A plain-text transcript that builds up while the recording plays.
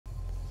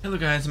Hello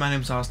guys, my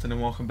name's Austin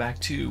and welcome back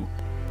to...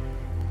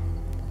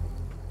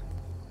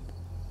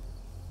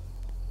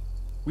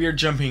 We are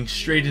jumping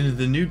straight into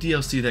the new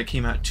DLC that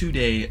came out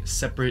today,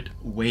 Separate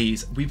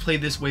Ways. We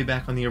played this way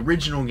back on the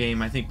original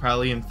game, I think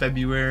probably in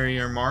February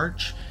or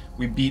March.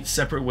 We beat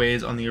Separate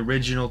Ways on the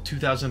original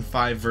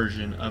 2005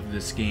 version of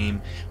this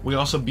game. We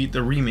also beat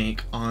the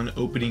remake on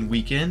opening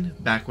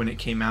weekend, back when it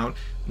came out.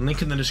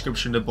 Link in the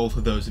description to both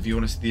of those if you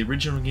want to see the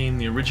original game,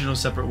 the original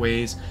Separate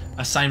Ways,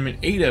 Assignment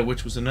Ada,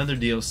 which was another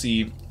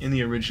DLC in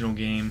the original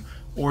game,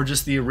 or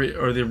just the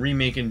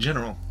remake in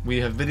general. We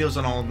have videos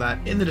on all of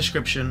that in the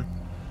description,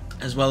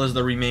 as well as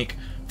the remake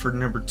for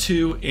number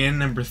 2 and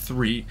number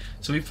 3.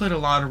 So we've played a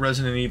lot of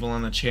Resident Evil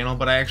on the channel,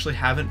 but I actually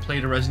haven't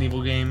played a Resident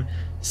Evil game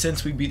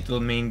since we beat the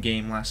main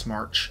game last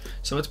March.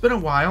 So it's been a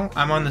while.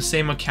 I'm on the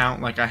same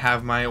account, like I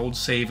have my old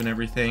save and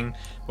everything,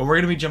 but we're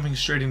going to be jumping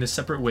straight into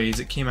Separate Ways.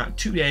 It came out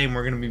today and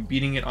we're going to be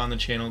beating it on the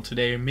channel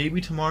today, maybe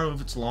tomorrow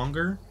if it's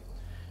longer.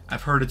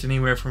 I've heard it's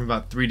anywhere from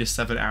about 3 to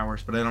 7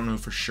 hours, but I don't know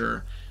for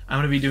sure. I'm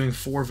going to be doing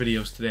 4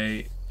 videos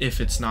today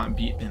if it's not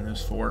beaten in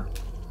those 4.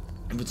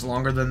 If it's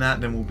longer than that,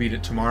 then we'll beat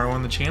it tomorrow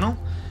on the channel.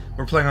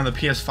 We're playing on the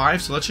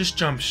PS5, so let's just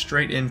jump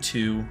straight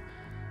into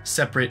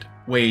Separate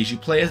Ways. You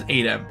play as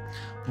Ada.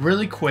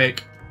 Really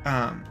quick,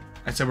 I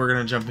said we're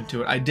going to jump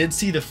into it. I did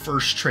see the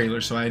first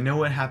trailer, so I know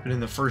what happened in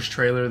the first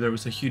trailer. There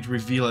was a huge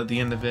reveal at the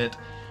end of it,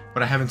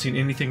 but I haven't seen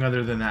anything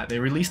other than that. They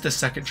released the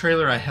second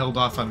trailer. I held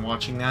off on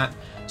watching that,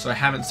 so I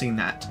haven't seen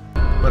that.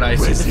 But I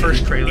see the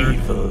first trailer.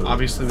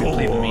 Obviously, we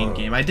played the main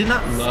game. I did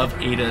not love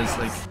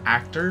Ada's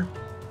actor.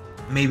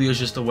 Maybe it was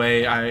just the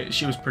way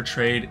she was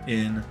portrayed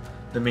in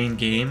the main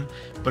game,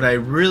 but I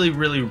really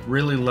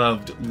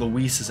loved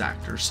Luis's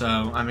actor, so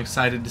I'm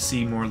excited to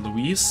see more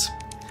Luis.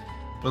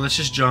 But let's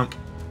just jump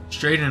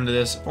straight into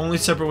this. Only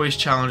Separate Ways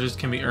challenges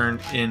can be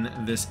earned in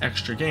this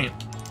extra game.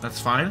 That's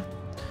fine.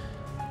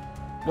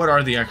 What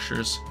are the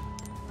extras?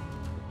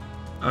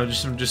 Oh,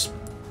 just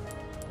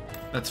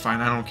that's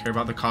fine. I don't care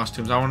about the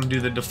costumes. I want to do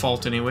the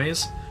default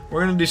anyways.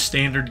 We're gonna do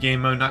standard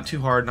game mode, not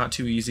too hard, not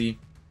too easy.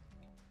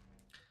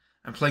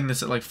 I'm playing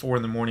this at like 4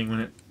 in the morning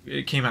when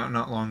it came out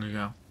not long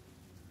ago.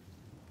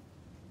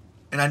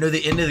 And I know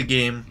the end of the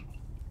game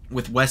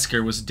with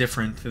Wesker was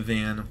different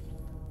than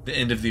the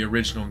end of the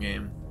original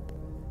game.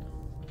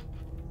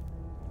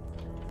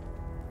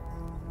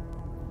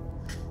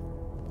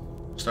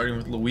 Starting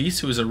with Luis,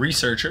 who is a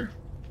researcher.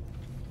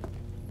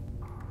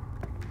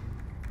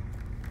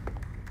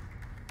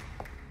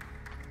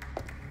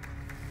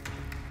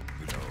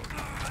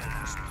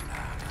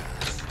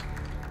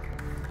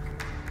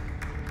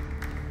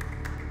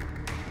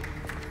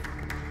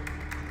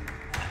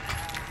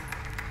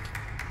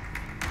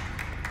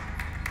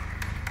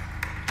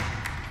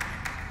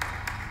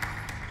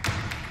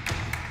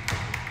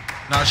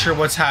 Not sure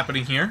what's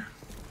happening here.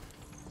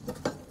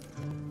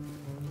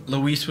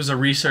 Luis was a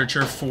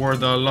researcher for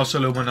the Los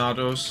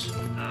Illuminados.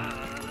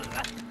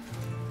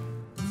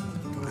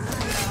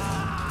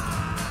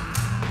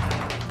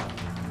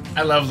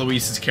 I love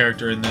Luis's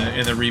character in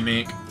the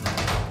remake.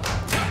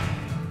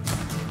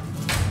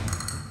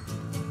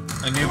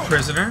 A new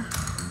prisoner.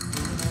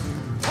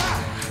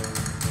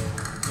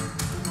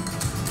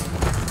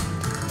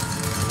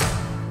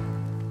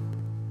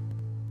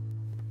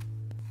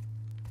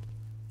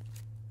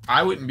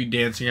 I wouldn't be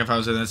dancing if I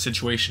was in that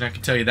situation, I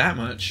can tell you that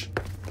much.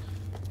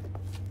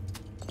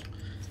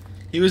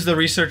 He was the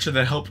researcher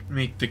that helped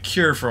make the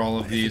cure for all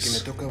of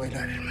these.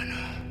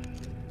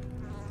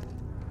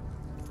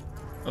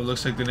 Oh,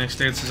 looks like the next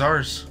dance is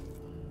ours.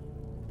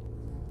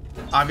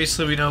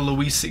 Obviously, we know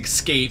Luis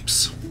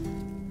escapes.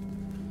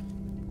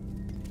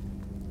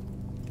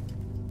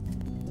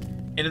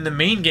 And in the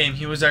main game,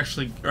 he was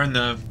actually, or in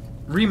the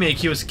remake,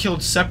 he was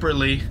killed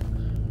separately.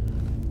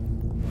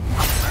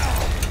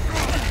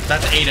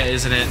 That's Ada,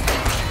 isn't it?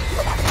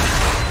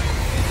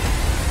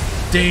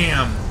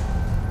 Damn.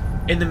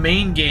 In the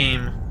main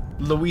game,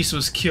 Luis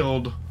was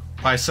killed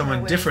by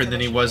someone different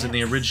than he was in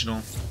the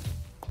original.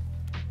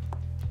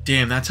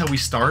 Damn, that's how we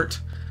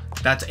start?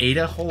 That's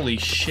Ada? Holy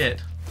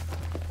shit.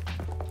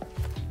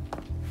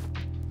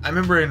 I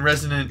remember in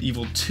Resident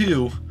Evil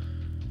 2,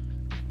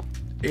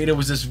 Ada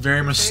was this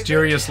very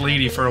mysterious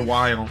lady for a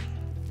while.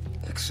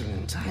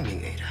 Excellent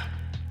timing, Ada.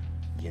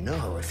 You know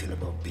how I feel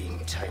about being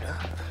tied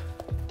up.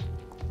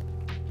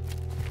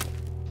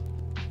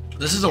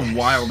 This is a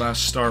wild-ass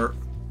start.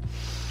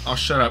 I'll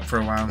shut up for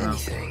a while now. Many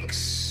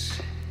thanks.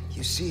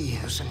 You see,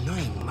 those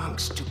annoying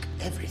monks took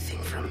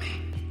everything from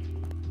me.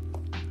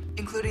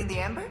 Including the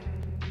amber?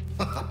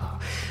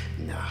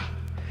 No.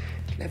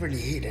 Cleverly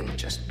hidden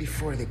just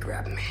before they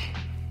grabbed me.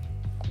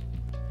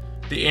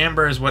 The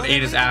amber is what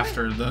Ada's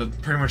after,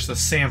 pretty much the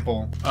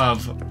sample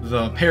of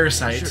the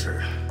parasite.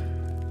 Sure.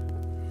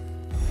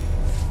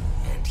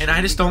 And I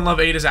just don't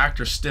love Ada's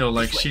actor still.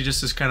 Like, she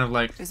just is kind of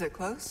like... Is it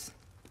close?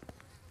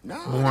 No,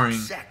 boring.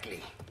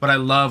 exactly. But I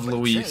love But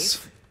Luis.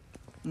 safe.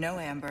 No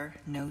amber,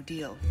 no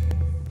deal.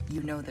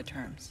 You know the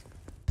terms.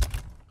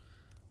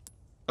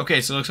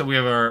 Okay, so it looks like we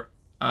have our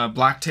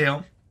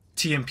Blacktail,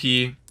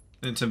 TMP,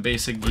 and some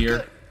basic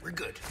gear. We're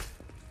good.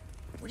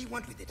 What do you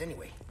want with it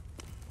anyway?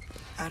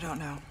 I don't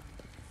know.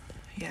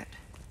 Yet.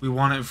 We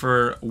want it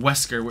for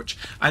Wesker, which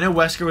I know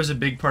Wesker was a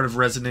big part of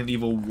Resident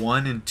Evil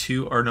 1 and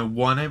 2, or no,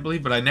 1 I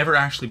believe, but I never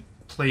actually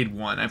played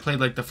 1. I played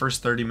like the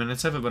first 30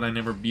 minutes of it, but I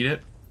never beat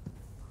it.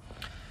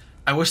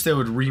 I wish they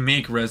would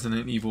remake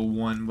Resident Evil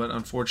 1, but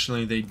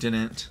unfortunately they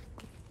didn't.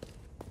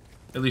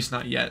 At least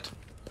not yet.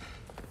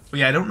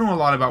 But yeah, I don't know a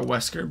lot about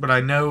Wesker, but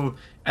I know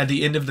at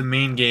the end of the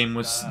main game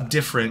was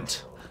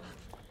different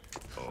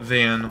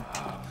than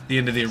the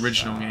end of the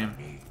original game.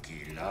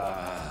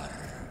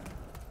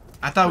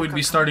 I thought we'd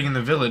be starting in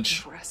the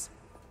village. For us,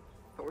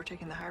 but we're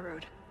taking the high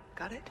road.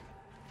 Got it?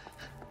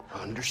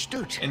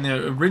 Understood. In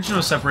the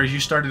original separation,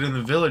 you started in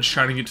the village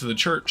trying to get to the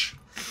church.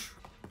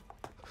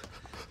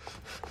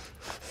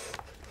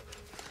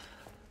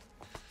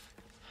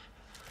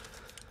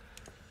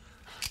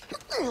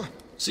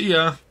 See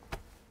ya.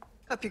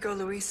 Up you go,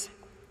 Luis.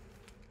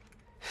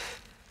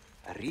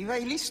 Arriba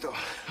y listo.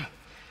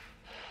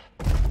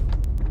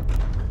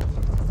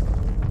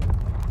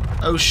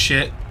 Oh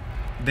shit.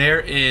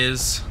 There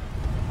is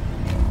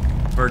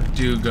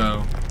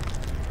Verdugo.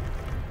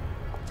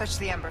 Touch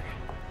the ember.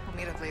 We'll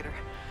meet up later.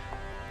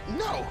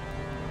 No!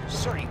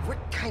 Sorry, what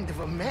kind of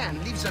a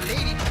man leaves a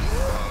lady?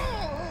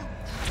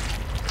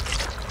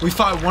 We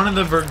fought one of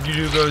the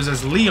Verdugos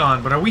as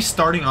Leon, but are we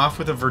starting off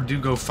with a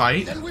Verdugo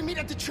fight? Then we meet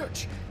at the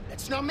church.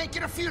 Let's not make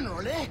it a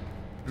funeral, eh?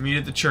 Meet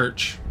at the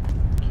church.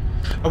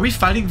 Are we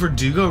fighting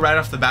Verdugo right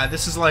off the bat?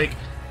 This is like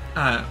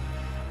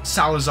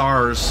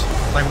Salazar's,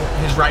 like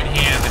his right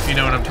hand, if you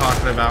know what I'm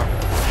talking about.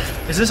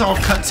 Is this all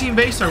cutscene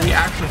based, or are we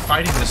actually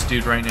fighting this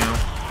dude right now?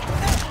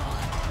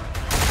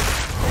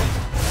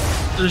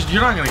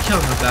 You're not gonna kill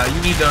him with that.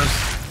 You need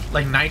those,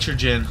 like,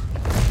 nitrogen.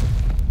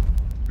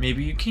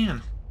 Maybe you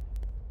can.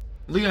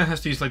 Leon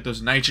has to use, like,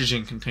 those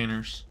nitrogen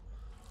containers.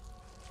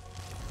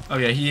 Oh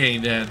yeah, he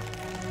ain't dead.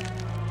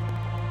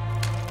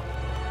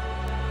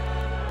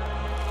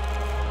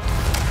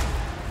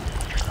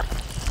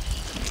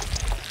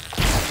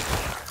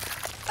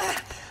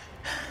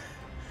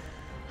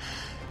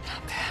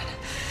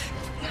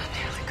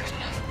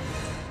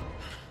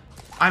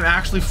 I'm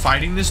actually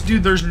fighting this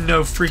dude? There's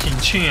no freaking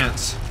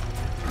chance.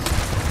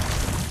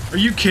 Are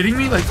you kidding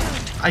me? Like,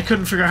 I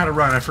couldn't figure out how to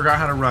run. I forgot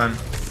how to run.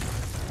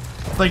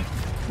 Like,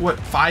 what,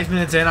 5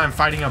 minutes in, I'm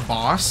fighting a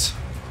boss?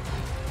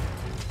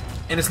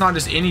 And it's not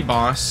just any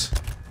boss.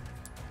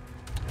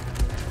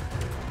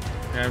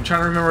 Yeah, I'm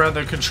trying to remember how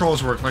the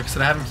controls work. Like I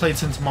said, I haven't played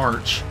since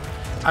March.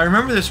 I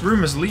remember this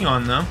room as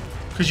Leon, though.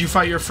 Because you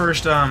fight your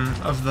first,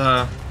 of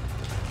the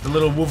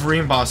little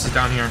Wolverine bosses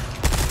down here.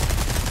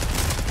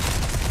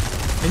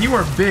 And you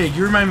are big.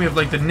 You remind me of,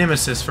 like, the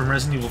Nemesis from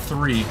Resident Evil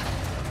 3.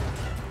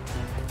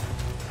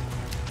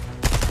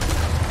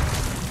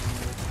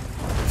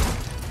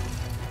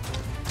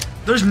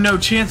 There's no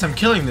chance I'm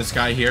killing this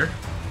guy here.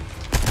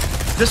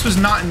 This was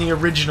not in the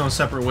original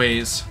Separate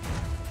Ways.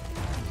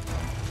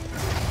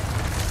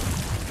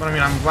 But, I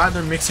mean, I'm glad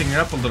they're mixing it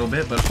up a little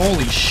bit, but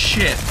holy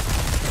shit.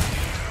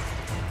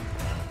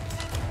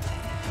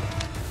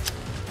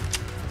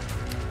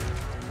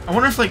 I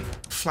wonder if, like,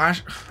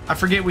 Flash... I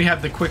forget we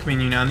have the quick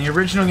menu now. In the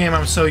original game,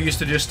 I'm so used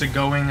to just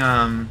going,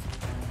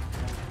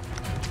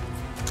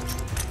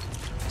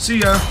 See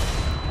ya.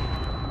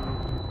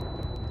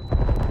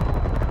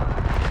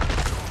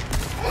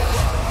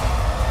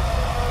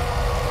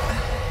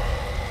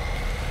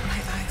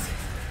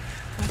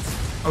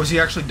 Oh, is he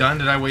actually done?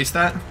 Did I waste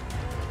that?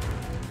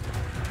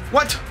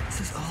 What?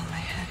 This is all in my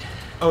head.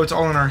 Oh, it's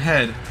all in her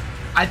head.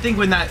 I think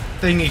when that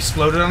thing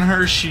exploded on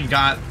her, she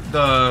got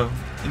the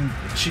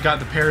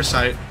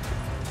parasite.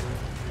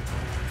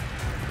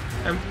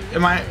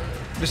 Am I...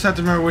 Just have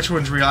to remember which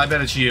one's real. I bet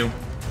it's you.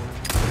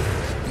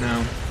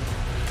 No.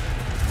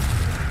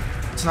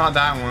 It's not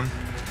that one.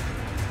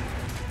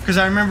 Because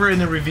I remember in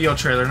the reveal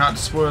trailer, not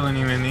to spoil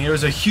anything, it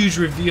was a huge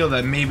reveal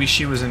that maybe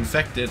she was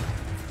infected.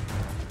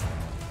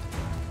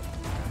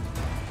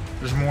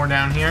 There's more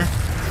down here.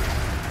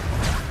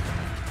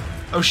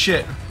 Oh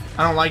shit.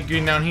 I don't like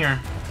getting down here.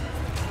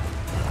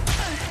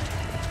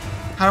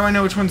 How do I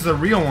know which one's the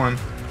real one?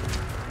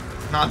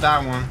 Not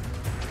that one.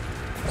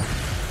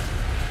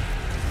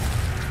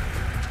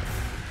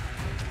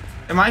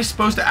 Am I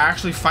supposed to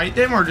actually fight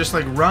them or just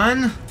like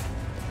run?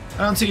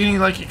 I don't see any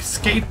like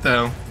escape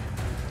though.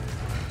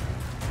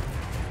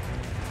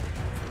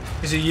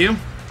 Is it you?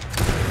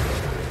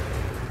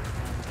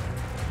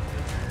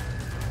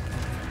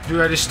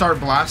 Do I just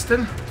start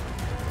blasting?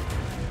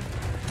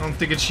 I don't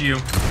think it's you.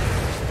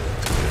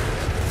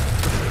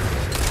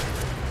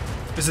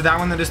 Is it that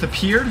one that just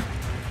appeared?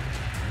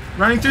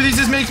 Running through these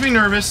just makes me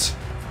nervous.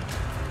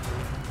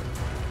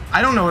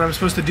 I don't know what I'm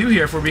supposed to do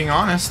here if we're being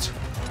honest.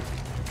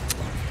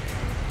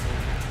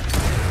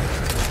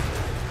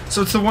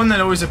 So it's the one that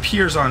always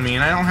appears on me,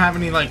 and I don't have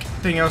any like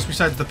thing else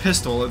besides the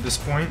pistol at this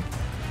point.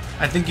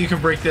 I think you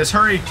can break this.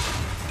 Hurry!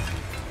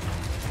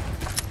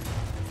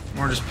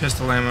 More just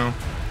pistol ammo.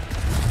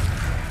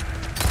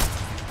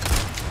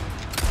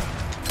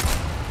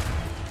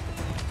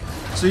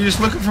 So you're just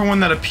looking for one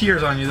that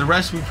appears on you. The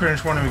rest we pretty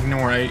much want to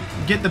ignore. I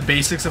get the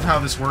basics of how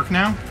this works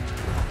now.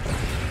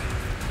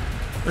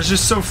 There's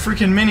just so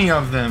freaking many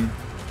of them.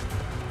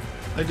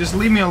 Like, just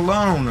leave me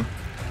alone.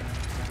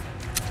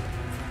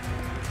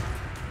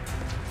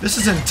 This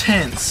is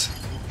intense.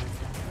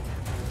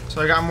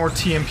 So I got more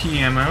TMP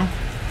ammo.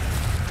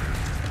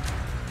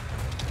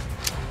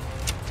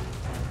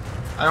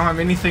 I don't have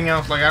anything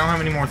else. Like, I don't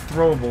have any more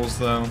throwables,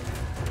 though.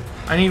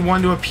 I need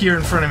one to appear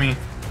in front of me.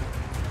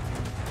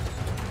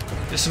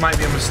 This might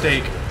be a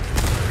mistake.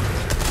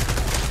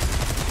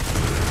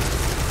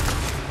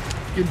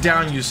 Get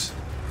down, you.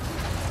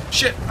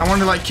 Shit, I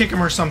wanted to, like, kick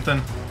him or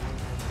something.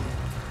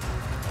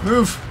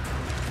 Move.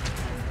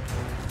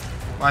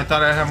 Well, I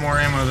thought I'd have more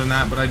ammo than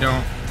that, but I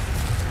don't.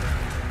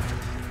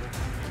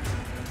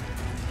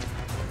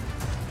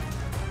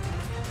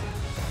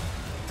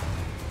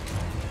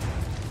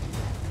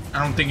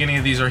 I don't think any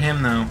of these are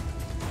him, though.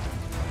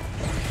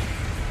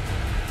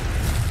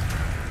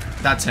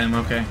 That's him,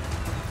 okay.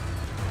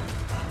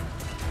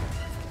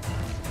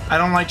 I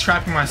don't like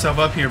trapping myself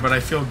up here, but I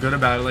feel good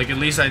about it. Like, at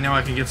least I know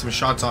I can get some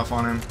shots off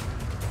on him.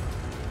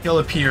 He'll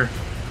appear.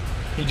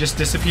 He just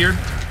disappeared.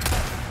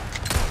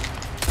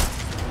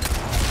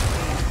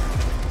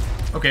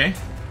 Okay.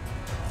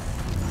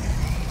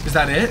 Is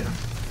that it?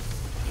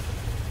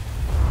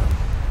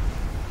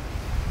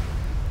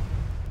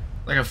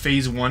 Like a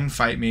phase 1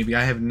 fight, maybe.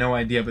 I have no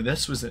idea, but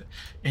this was an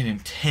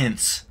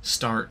intense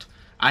start.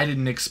 I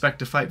didn't expect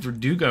to fight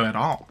Verdugo at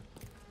all.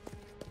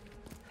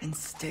 And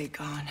stay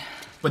gone.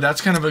 But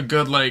that's kind of a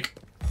good, like,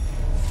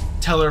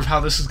 teller of how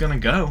this is gonna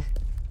go.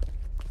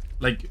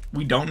 Like,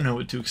 we don't know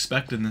what to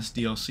expect in this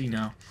DLC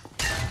now.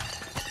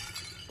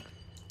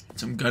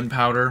 Some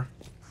gunpowder.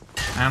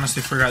 I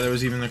honestly forgot there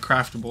was even the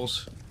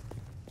craftables.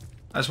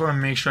 I just want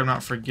to make sure I'm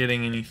not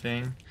forgetting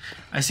anything.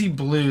 I see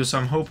blue, so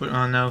I'm hoping...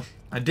 Oh, no.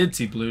 I did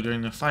see blue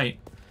during the fight.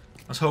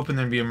 I was hoping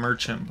there'd be a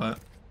merchant, but...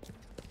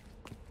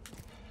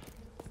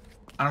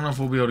 I don't know if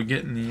we'll be able to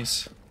get in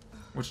these.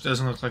 Which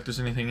doesn't look like there's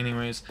anything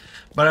anyways.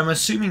 But I'm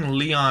assuming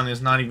Leon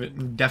is not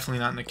even... Definitely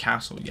not in the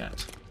castle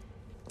yet.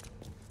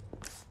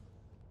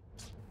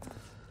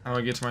 How do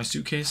I get to my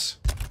suitcase?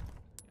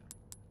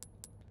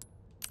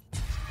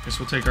 Guess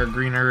we'll take our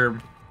green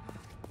herb.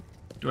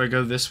 Do I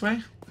go this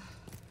way?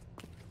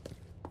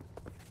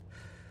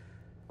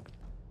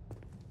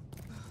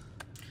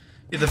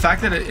 Yeah, the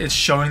fact that it's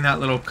showing that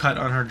little cut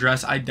on her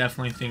dress, I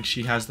definitely think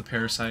she has the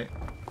parasite.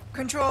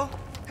 Control,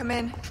 come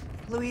in.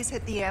 Luis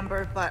hit the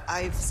amber, but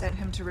I've sent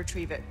him to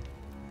retrieve it.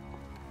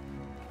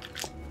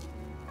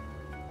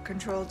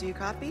 Control, do you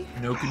copy?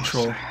 No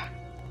control.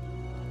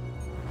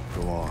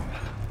 Go on.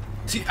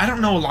 See, I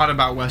don't know a lot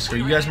about Wesker.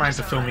 You guys might have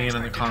to fill me in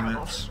the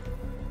comments.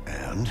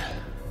 And?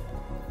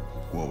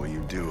 What will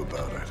you do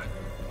about it?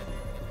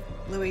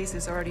 Luis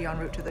is already en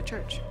route to the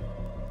church.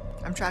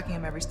 I'm tracking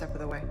him every step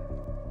of the way.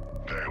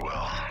 Very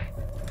well.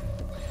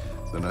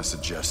 Then I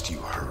suggest you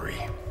hurry.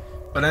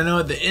 But I know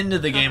at the end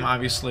of the game,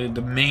 obviously,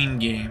 the main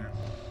game,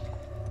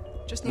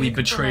 Just we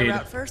betrayed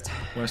route first.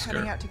 Wesker.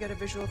 Heading out to get a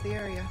visual of the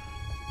area.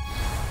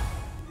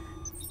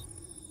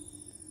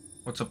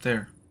 What's up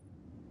there?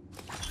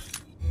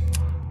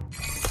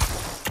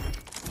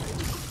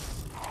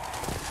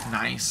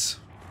 Nice.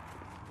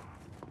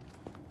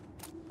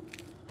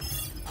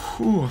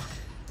 Whew.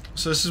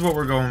 So this is what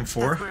we're going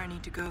for. That's where I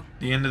need to go.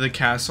 The end of the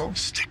castle.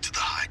 Stick to the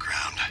high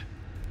ground.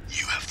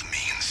 You have the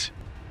means.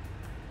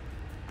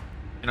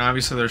 And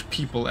obviously there's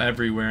people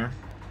everywhere.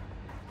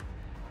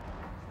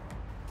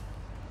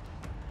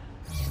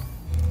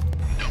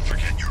 Don't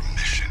forget your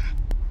mission.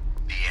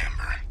 The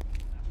Amber.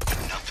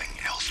 Nothing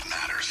else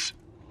matters.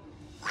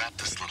 Wrap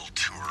this little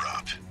tour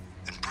up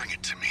and bring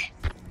it to me.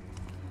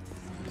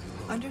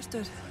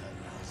 Understood.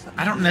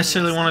 I don't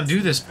necessarily want to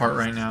do this part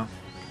right now.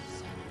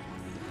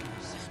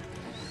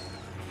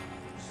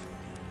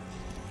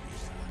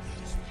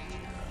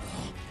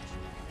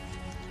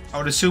 I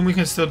would assume we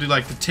can still do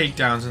like the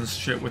takedowns and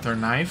shit with our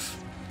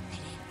knife.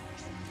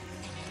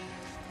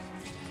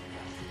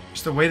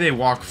 Just the way they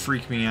walk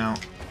freak me out.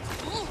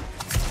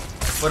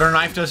 But our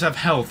knife does have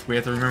health. We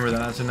have to remember that.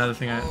 That's another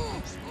thing I...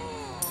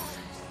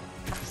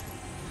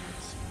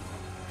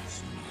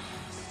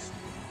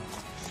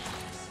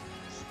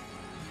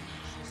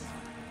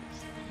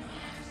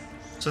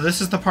 So this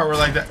is the part where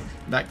like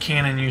that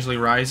cannon usually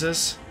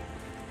rises.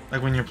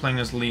 Like when you're playing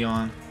as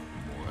Leon.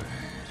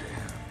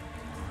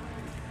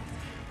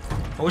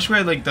 I wish we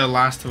had like the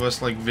Last of Us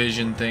like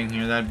vision thing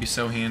here. That'd be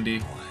so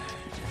handy.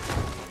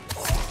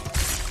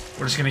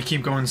 We're just gonna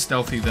keep going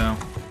stealthy though.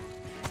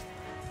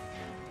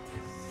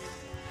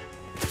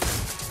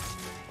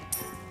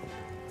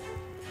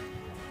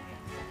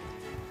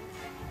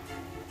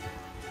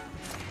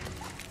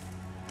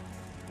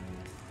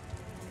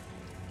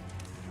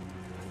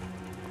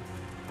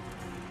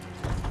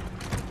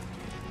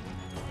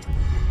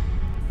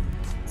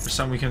 There's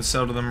something we can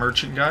sell to the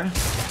merchant guy.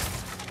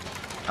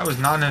 That was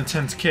not an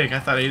intense kick. I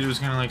thought Ada was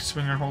gonna like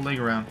swing her whole leg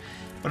around.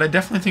 But I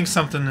definitely think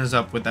something is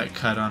up with that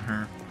cut on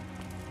her.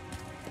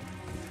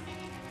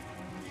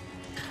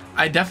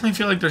 I definitely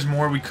feel like there's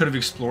more we could have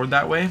explored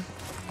that way.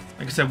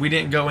 Like I said, we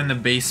didn't go in the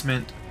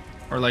basement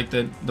or like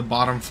the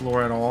bottom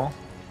floor at all.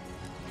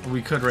 But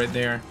we could right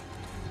there.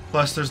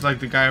 Plus there's like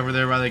the guy over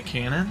there by the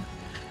cannon.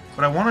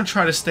 But I want to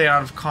try to stay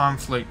out of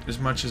conflict as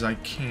much as I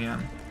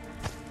can.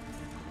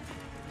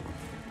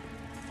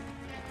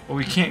 But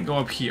we can't go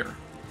up here.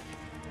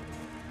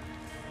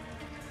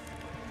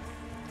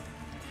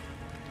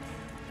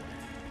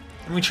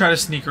 Let me try to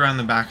sneak around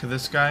the back of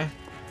this guy.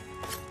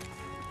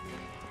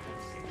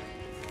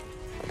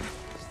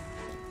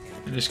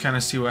 And just kind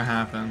of see what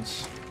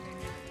happens.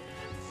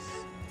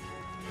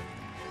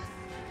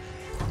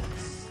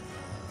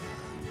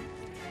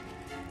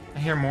 I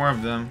hear more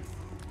of them.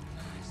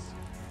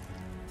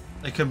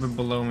 They could be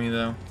below me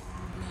though.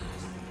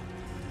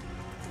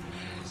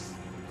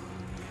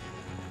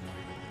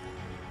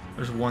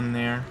 There's one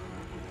there.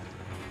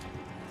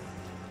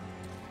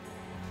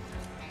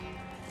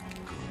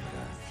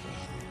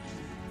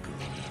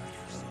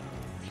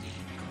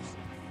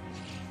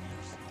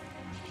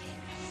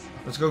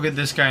 Let's go get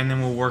this guy and then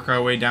we'll work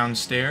our way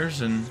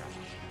downstairs and...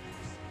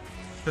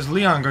 because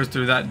Leon goes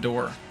through that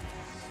door.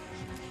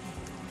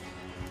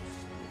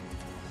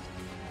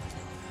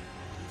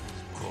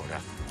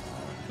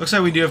 Looks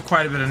like we do have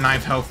quite a bit of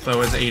knife health though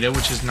as Ada,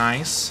 which is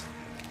nice.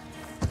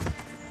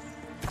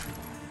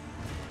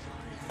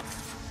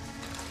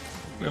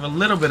 We have a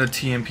little bit of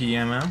TMP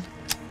ammo.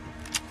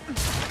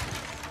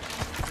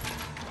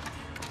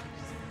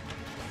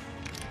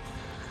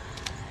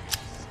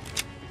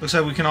 Looks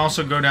like we can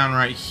also go down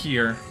right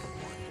here.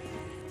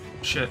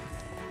 Shit.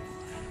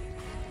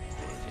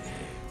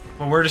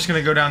 Well, we're just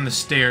gonna go down the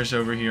stairs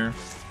over here.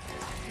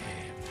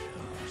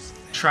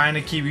 Trying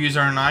to keep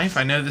using our knife.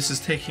 I know this is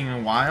taking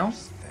a while,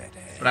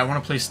 but I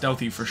want to play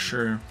stealthy for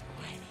sure.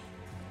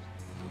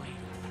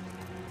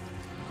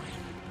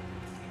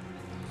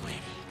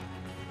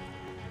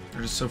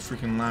 They're just so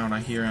freaking loud,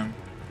 I hear him.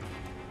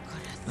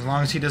 As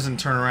long as he doesn't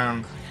turn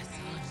around.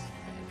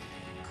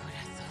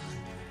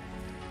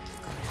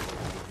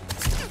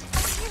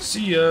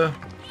 See ya!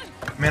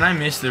 Man, I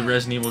miss the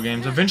Resident Evil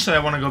games. Eventually I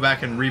want to go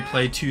back and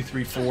replay 2,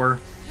 3, 4,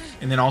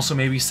 and then also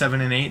maybe 7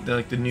 and 8,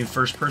 the new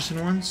first-person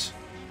ones.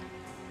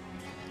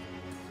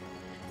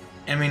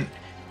 I mean,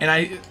 and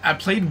I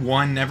played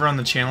 1 never on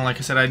the channel. Like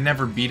I said, I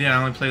never beat it. I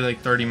only played like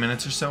 30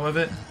 minutes or so of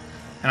it.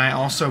 And I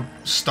also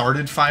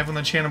started 5 on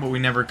the channel, but we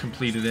never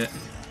completed it.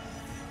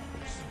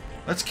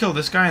 Let's kill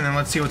this guy and then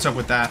let's see what's up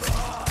with that.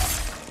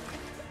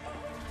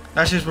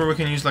 That's just where we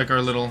can use like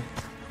our little...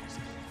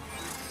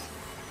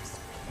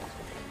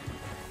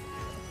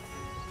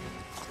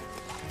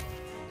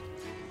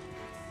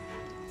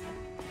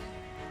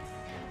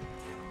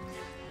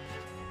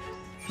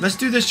 Let's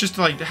do this just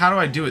to like... how do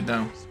I do it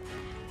though?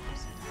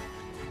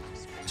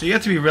 So you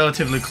have to be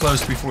relatively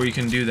close before you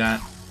can do that.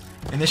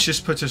 And this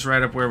just puts us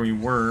right up where we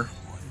were.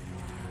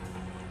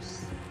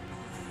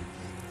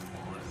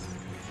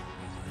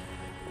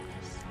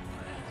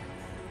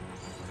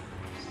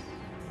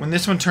 When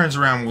this one turns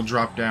around, we'll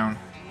drop down.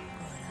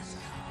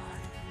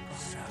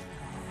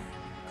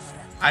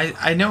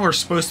 I know we're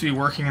supposed to be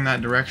working in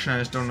that direction, I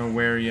just don't know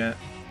where yet.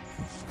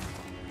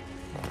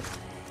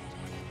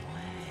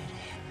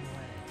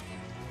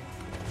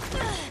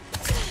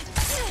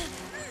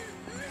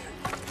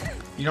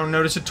 You don't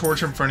notice a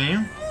torch in front of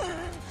you?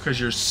 Because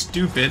you're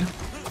stupid.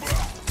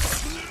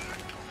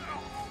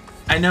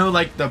 I know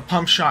like the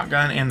pump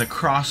shotgun and the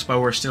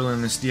crossbow are still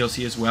in this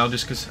DLC as well,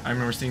 just because I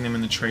remember seeing them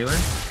in the trailer.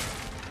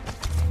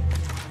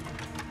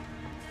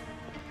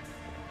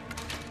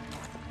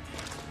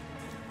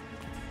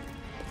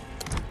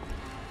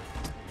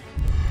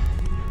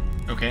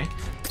 Okay,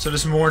 so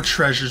there's more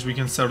treasures we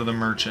can sell to the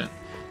merchant.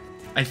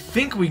 I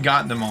think we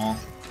got them all.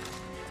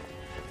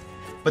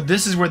 But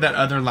this is where that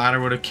other ladder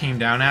would have came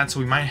down at,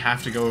 so we might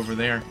have to go over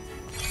there.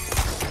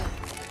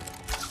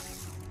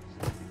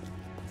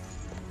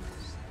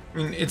 I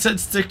mean, it said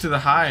stick to the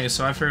high,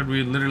 so I figured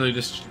we'd literally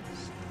just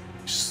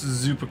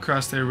zoop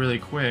across there really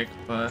quick,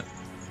 but...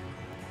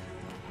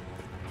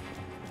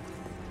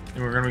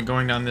 and we're going to be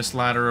going down this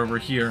ladder over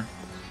here.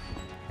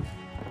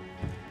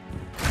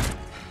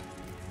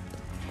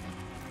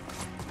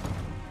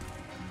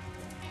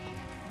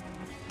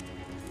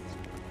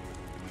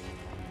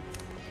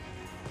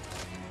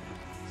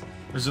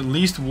 There's at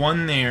least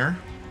one there.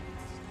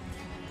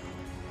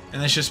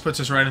 And this just puts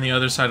us right on the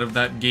other side of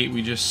that gate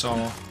we just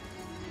saw.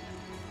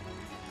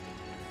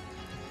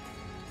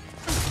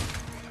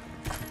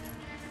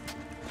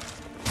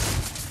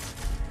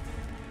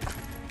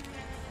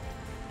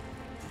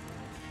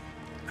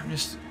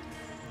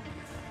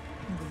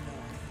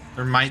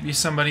 There might be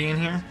somebody in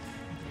here.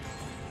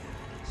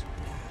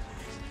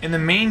 In the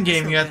main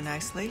game, you have...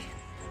 nicely.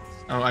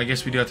 Oh, I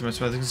guess we do have to mess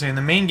with it. I was gonna say, in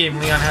the main game,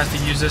 Leon has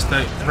to use this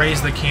to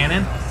raise the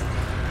cannon.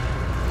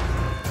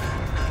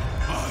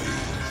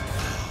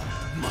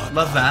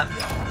 Love that.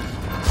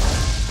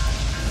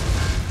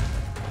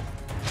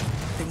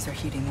 Things are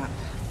heating up.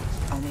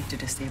 I'll need to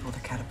disable the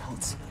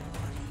catapults.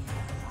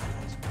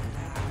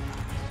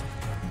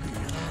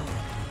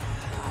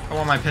 I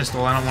want my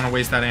pistol. I don't want to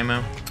waste that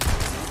ammo.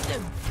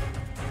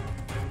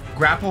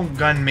 Grapple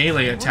gun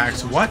melee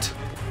attacks. What?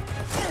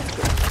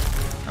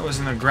 That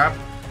wasn't a grab.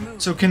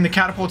 So can the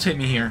catapults hit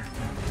me here?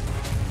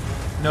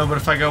 No, but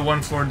if I go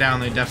one floor down,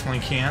 they definitely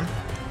can.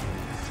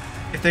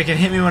 If they can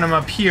hit me when I'm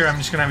up here, I'm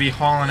just gonna be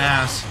hauling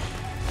ass.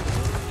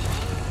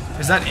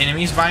 Is that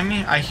enemies by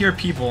me? I hear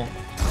people.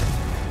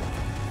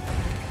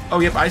 Oh,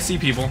 yep, I see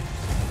people.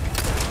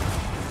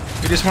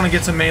 We just want to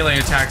get some melee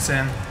attacks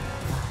in.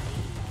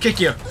 Kick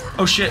you.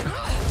 Oh, shit.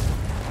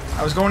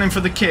 I was going in for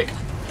the kick.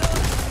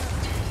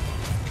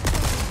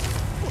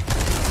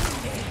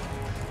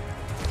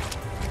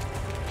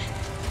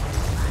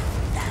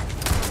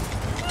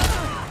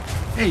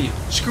 Hey,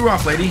 screw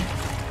off, lady.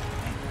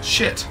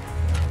 Shit.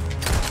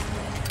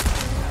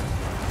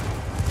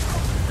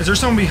 Is there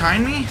someone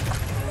behind me?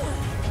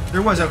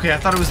 There was. Okay, I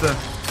thought it was the...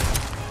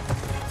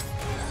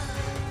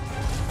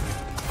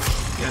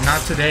 Yeah,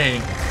 not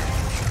today.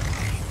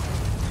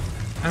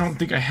 I don't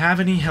think I have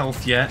any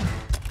health yet.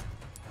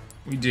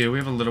 We do. We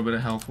have a little bit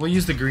of health. We'll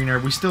use the green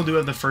herb. We still do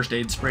have the first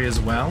aid spray as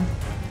well.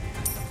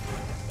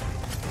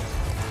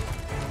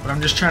 But I'm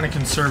just trying to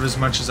conserve as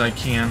much as I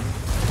can.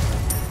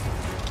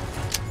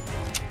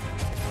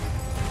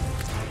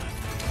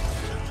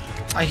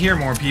 I hear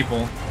more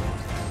people.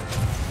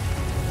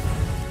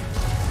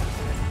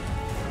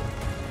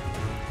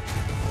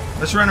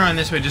 Let's run around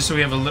this way just so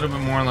we have a little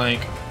bit more,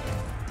 like,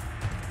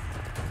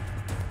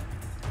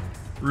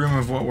 room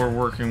of what we're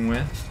working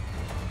with.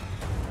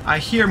 I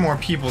hear more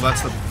people.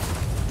 That's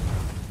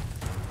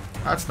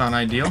not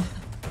ideal.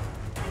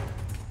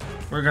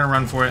 We're gonna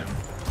run for it.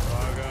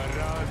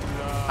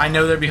 I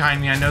know they're behind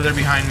me. I know they're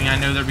behind me. I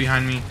know they're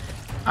behind me.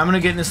 I'm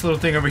gonna get in this little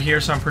thing over here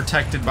so I'm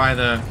protected by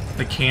the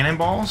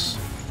cannonballs.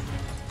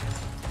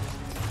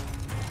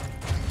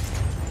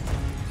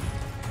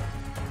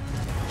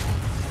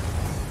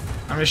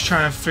 I'm just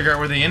trying to figure out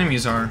where the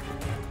enemies are.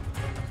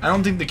 I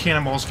don't think the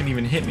cannonballs can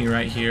even hit me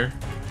right here.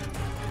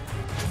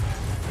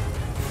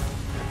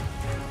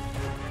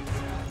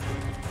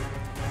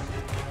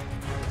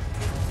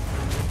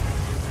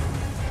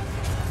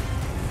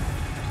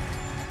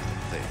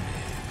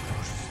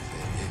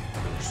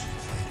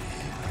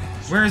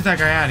 Where is that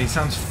guy at? He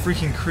sounds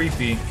freaking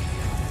creepy.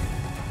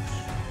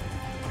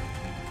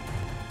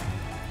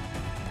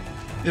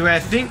 Anyway, I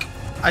think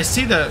I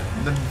see the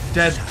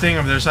dead thing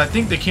over there, so I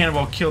think the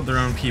cannonball killed their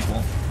own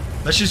people.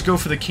 Let's just go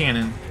for the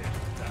cannon.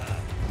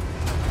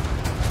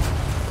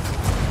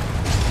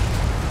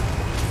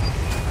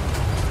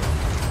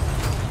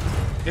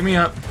 Get me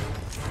up.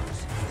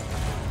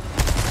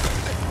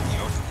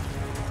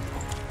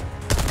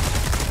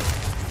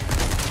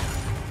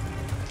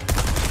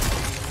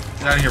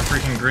 Get out of here,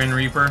 freaking Grin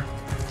Reaper.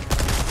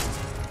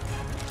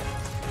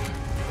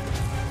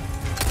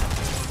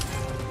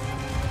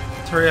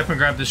 Let's hurry up and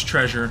grab this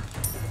treasure.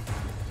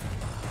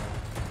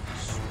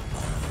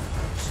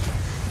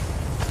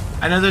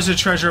 I know there's a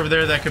treasure over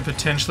there that could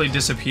potentially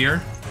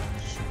disappear.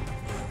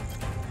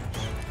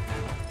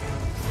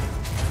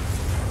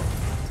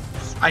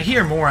 I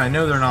hear more. I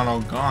know they're not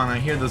all gone. I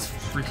hear those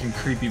freaking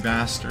creepy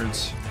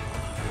bastards.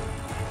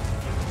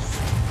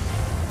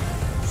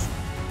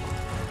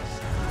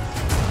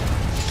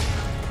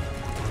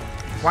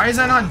 Why is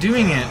that not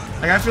doing it?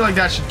 Like, I feel like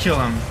that should kill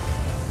him.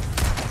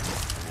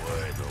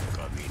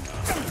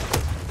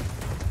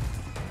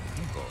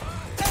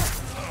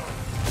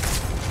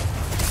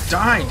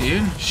 Die,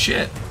 dude.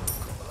 Shit.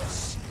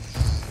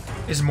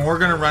 Is more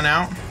gonna run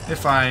out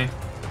if I...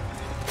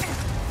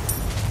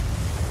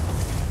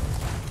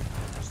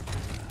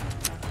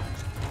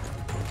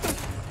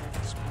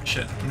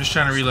 Shit. I'm just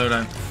trying to reload.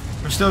 I'm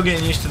still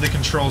getting used to the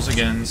controls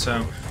again,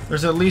 so...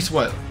 There's at least,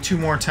 what, 2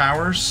 more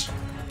towers?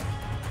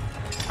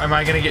 Am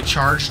I gonna get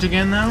charged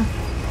again, though?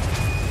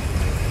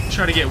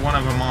 Try to get one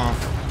of them off.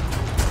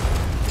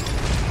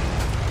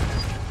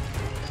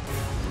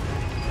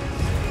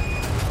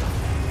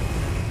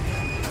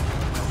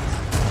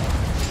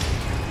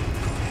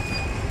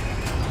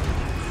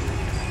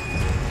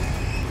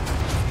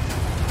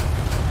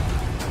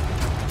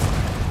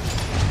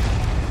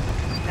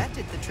 That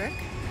did the trick.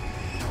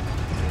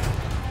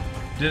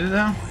 Did it,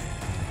 though?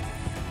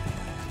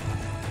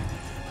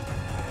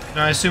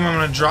 Now, I assume I'm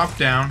gonna drop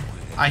down.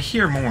 I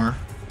hear more.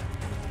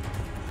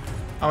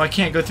 Oh, I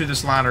can't go through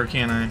this ladder,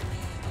 can I?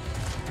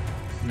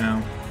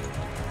 No.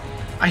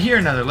 I hear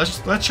another. Let's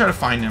try to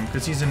find him,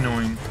 because he's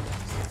annoying.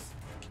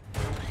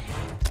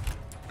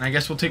 I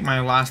guess we'll take my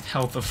last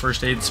health of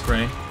first aid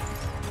spray.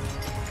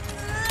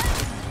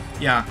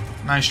 Yeah,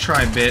 nice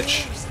try,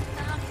 bitch.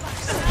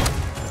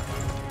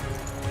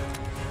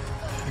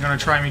 You gonna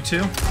try me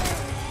too?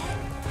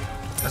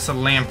 That's a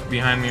lamp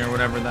behind me or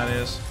whatever that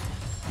is.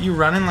 You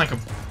running like a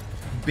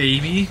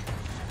baby?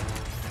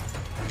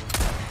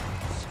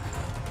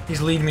 He's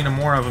leading me to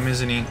more of them,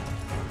 isn't he?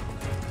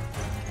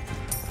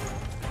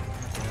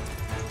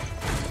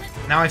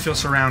 Now I feel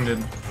surrounded.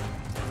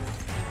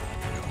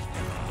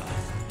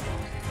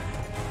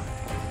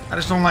 I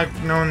just don't like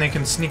knowing they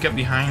can sneak up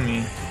behind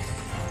me.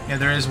 Yeah,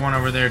 there is one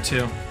over there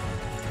too.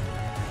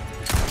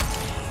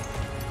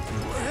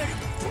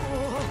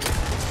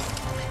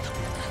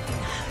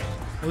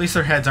 At least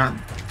their heads aren't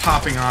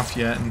popping off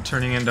yet and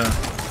turning into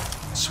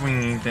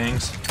swinging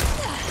things.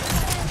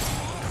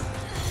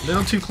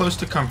 Little too close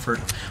to comfort.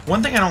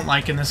 One thing I don't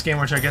like in this game,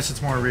 which I guess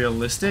it's more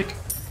realistic,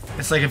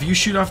 it's like if you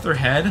shoot off their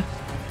head,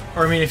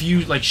 or I mean if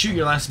you like shoot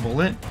your last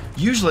bullet,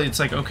 usually it's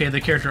like, okay,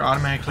 the character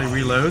automatically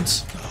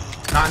reloads.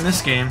 Not in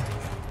this game.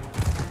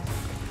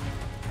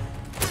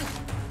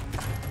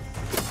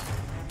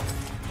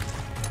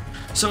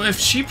 So if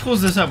she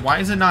pulls this up, why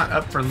is it not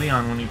up for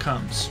Leon when he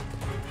comes?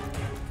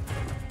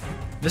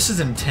 This is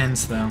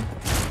intense though.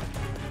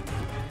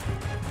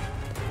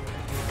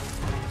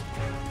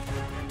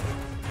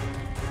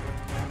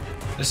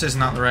 This is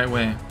not the right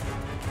way.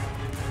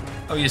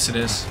 Oh yes it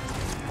is.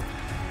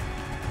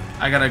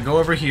 I gotta go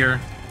over here,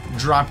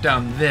 drop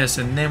down this,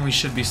 and then we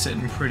should be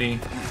sitting pretty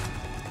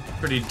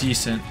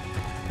decent.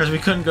 Because we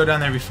couldn't go down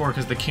there before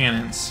because the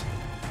cannons.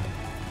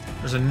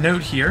 There's a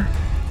note here.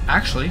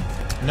 Actually,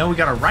 no, we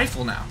got a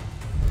rifle now.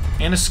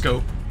 And a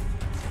scope.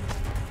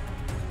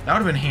 That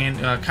would have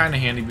been kind of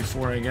handy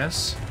before, I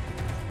guess.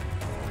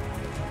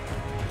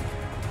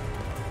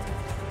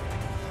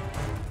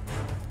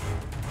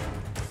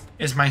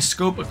 Is my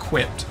scope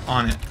equipped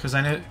on it? Because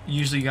I know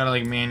usually you gotta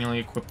like manually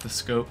equip the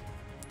scope.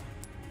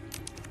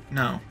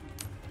 No.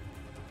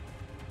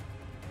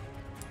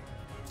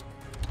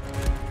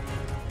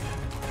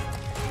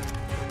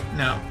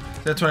 No.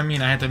 That's what I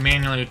mean. I had to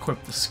manually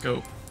equip the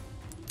scope.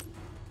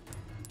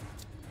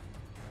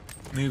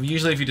 I mean,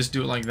 usually if you just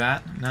do it like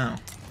that, no.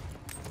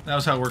 That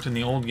was how it worked in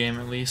the old game,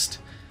 at least.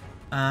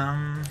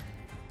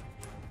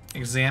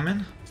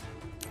 Examine.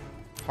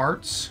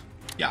 Parts.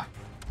 Yeah.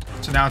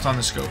 So now it's on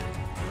the scope.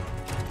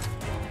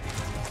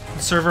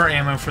 Conserve our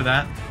ammo for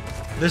that.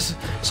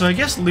 So I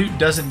guess loot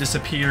doesn't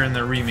disappear in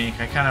the remake.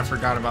 I kind of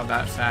forgot about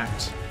that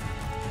fact.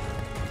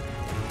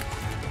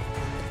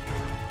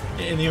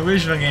 In the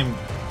original game,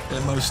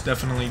 it most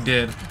definitely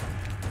did.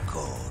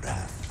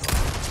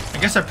 I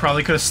guess I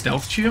probably could have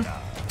stealthed you.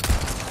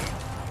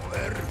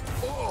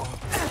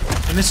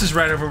 And this is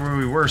right over where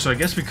we were, so I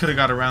guess we could have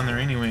got around there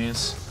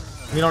anyways.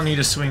 We don't need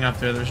to swing up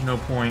there, there's no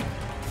point.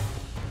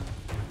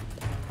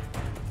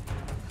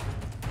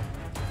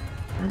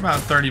 We're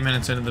about 30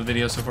 minutes into the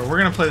video so far. We're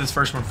going to play this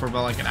first one for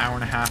about like an hour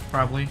and a half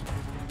probably.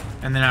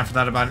 And then after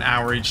that about an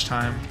hour each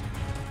time.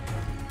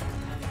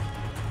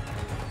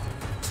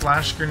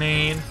 Flash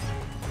grenade.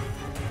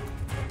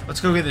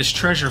 Let's go get this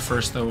treasure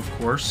first though, of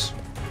course.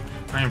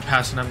 I am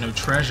passing up no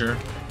treasure.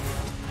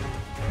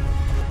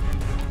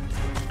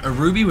 A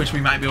ruby, which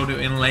we might be able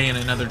to inlay in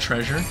another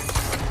treasure.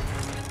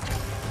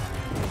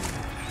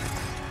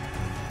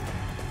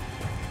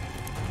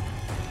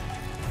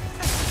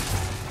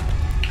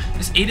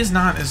 This Ada's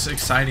not as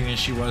exciting as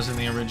she was in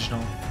the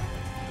original.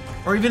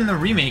 Or even in the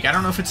remake. I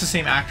don't know if it's the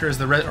same actor as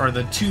the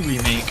 2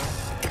 remake.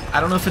 I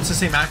don't know if it's the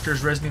same actor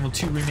as Resident Evil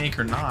 2 remake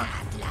or not.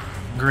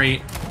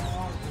 Great.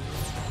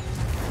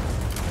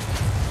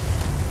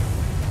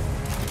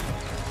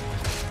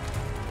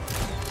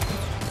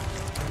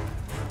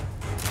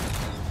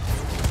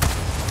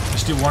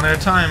 Just do one at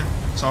a time.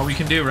 That's all we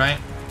can do, right?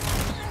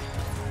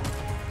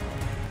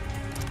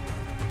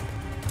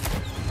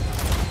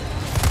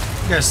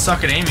 You guys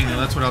suck at aiming, though.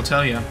 That's what I'll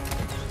tell you.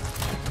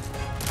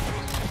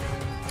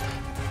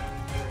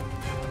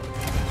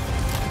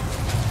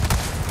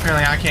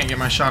 Apparently, I can't get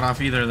my shot off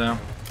either, though.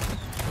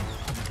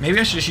 Maybe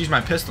I should just use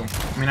my pistol.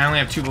 I mean, I only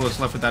have 2 bullets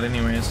left with that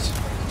anyways.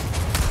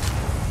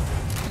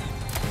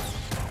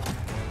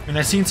 I mean,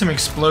 I've seen some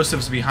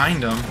explosives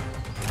behind them.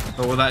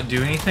 But will that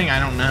do anything? I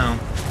don't know.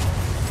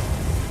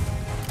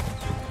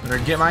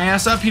 Better get my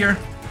ass up here.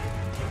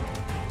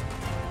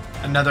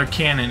 Another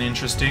cannon,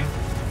 interesting.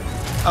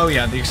 Oh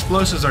yeah, the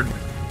explosives are...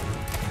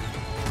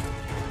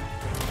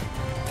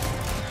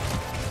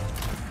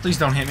 Please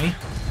don't hit me.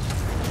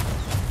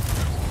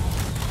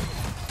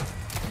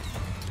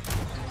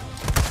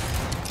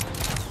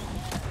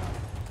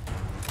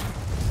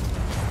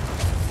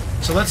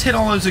 So let's hit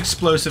all those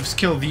explosives,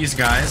 kill these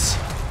guys.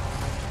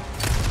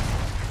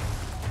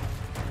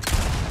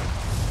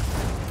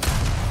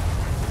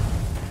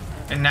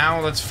 And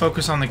now let's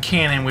focus on the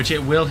cannon, which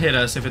it will hit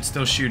us if it's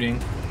still shooting.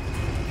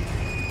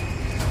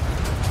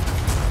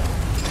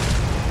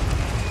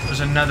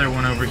 There's another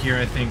one over here,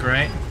 I think,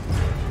 right?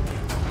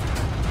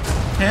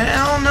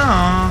 Hell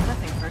no!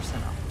 Nothing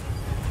personal.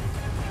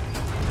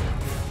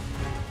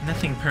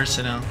 Nothing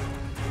personal.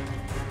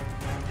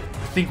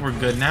 I think we're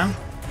good now.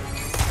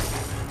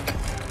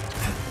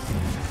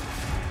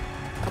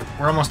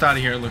 We're almost out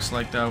of here, it looks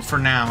like, though. For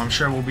now, I'm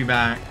sure we'll be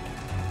back.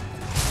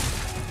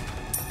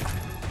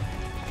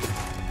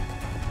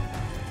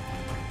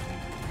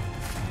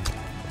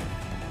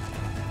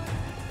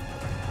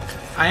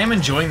 I am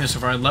enjoying this so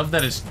far. I love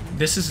that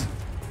this is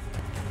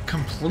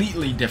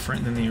completely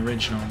different than the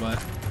original,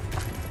 but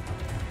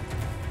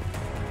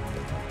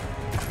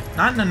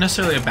not in a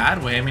necessarily a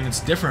bad way. I mean,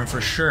 it's different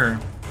for sure.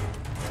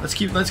 Let's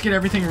get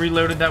everything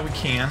reloaded that we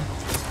can.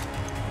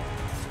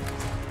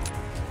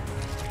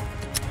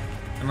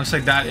 And looks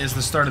like that is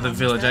the start of the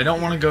village. I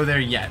don't want to go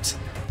there yet.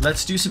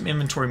 Let's do some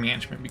inventory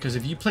management, because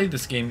if you played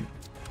this game,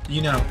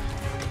 you know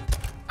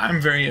I'm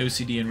very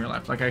OCD in real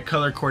life. Like, I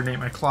color coordinate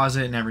my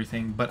closet and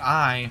everything, but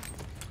I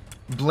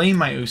blame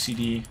my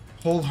OCD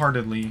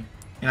wholeheartedly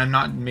and I'm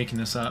not making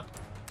this up,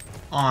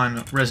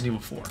 on Resident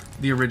Evil 4,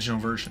 the original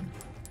version.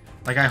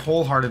 Like, I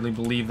wholeheartedly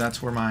believe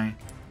that's where my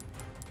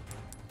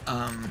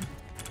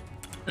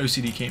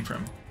OCD came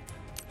from.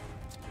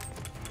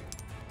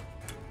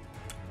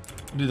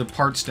 We'll do the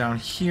parts down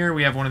here.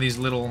 We have one of these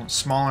little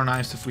smaller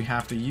knives if we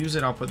have to use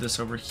it. I'll put this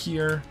over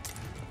here.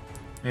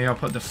 Maybe I'll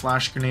put the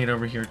flash grenade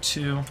over here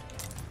too.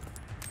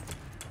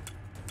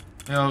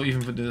 Maybe I'll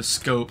even put the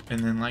scope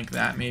and then like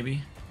that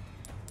maybe.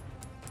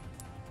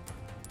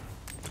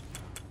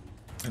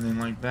 And then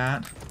like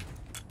that.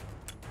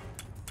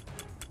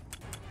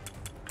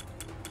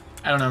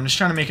 I don't know, I'm just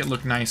trying to make it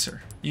look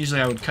nicer. Usually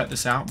I would cut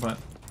this out, but...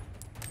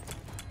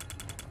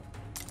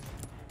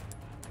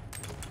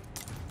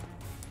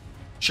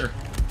 Sure.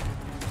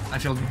 I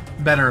feel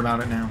better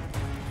about it now.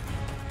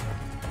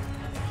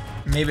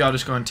 Maybe I'll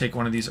just go and take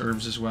one of these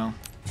herbs as well.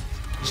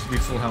 Just to be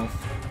full health.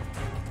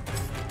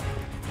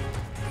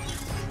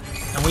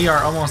 And we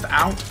are almost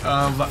out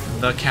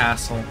of the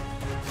castle.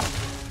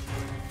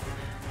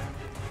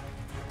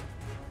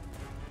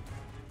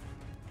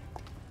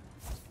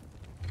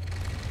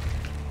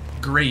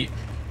 Great.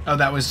 Oh,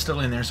 that was still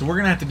in there. So we're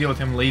going to have to deal with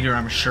him later,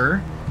 I'm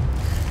sure.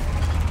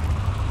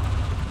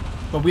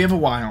 But we have a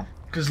while.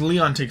 Because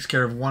Leon takes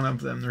care of one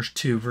of them. There's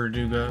 2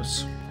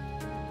 Verdugos.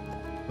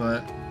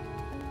 But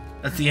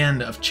that's the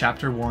end of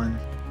Chapter 1.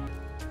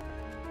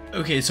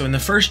 Okay, so in the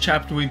first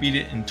chapter we beat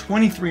it in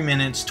 23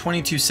 minutes,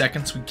 22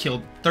 seconds. We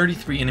killed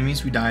 33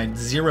 enemies. We died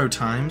 0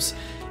 times.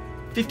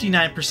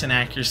 59%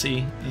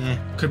 accuracy.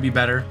 Could be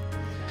better.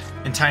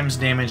 And times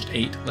damaged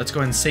 8. Let's go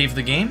ahead and save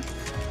the game.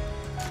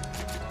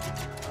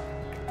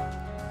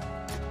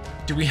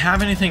 Do we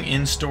have anything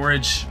in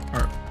storage?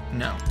 Or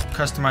no.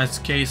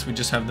 Customized case, we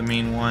just have the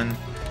main one.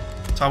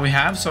 That's all we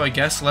have, so I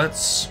guess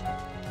let's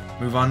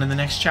move on to the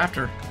next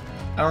chapter.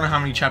 I don't know how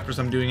many chapters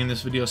I'm doing in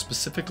this video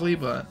specifically,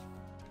 but...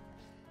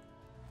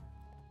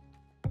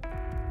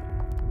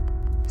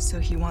 So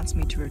he wants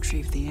me to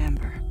retrieve the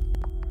amber.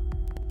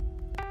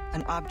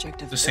 An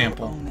object of the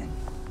sample. ill omen.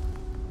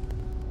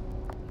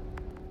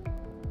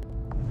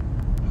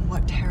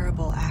 What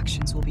terrible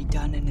actions will be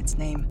done in its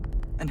name,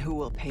 and who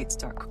will pay its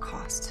dark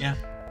cost? Yeah.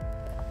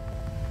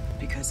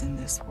 Because in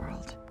this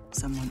world,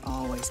 someone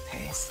always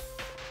pays.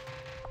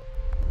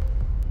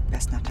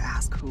 Best not to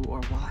ask who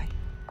or why.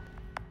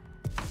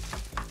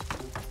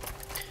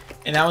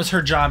 And that was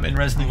her job in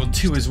Resident Evil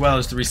 2 as well,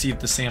 as to receive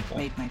the sample.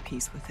 Made my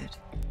peace with it.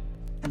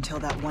 Until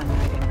that one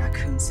night in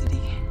Raccoon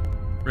City.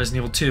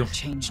 Resident Evil 2.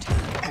 Changed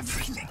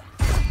everything.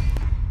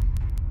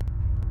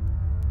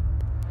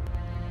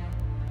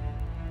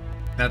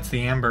 That's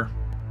the amber.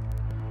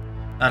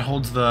 That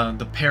holds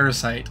the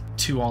parasite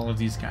to all of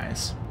these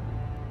guys.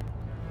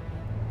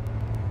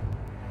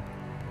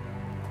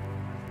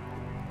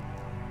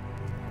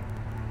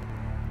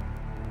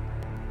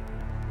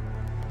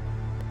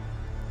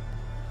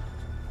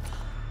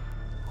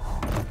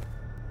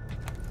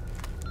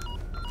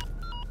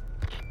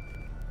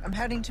 I'm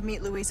heading to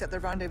meet Luis at the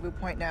rendezvous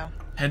point now.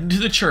 Heading to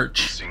the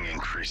church. Seeing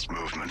increased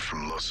movement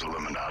from Los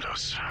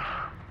Illuminados.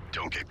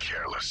 Don't get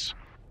careless.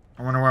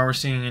 I wonder why we're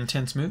seeing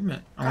intense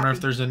movement. I wonder if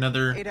there's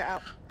another Ada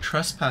out.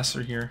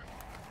 trespasser here.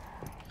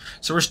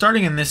 So we're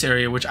starting in this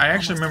area, which I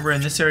actually remember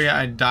in this area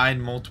I died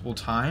multiple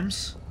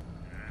times.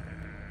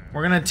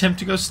 We're going to attempt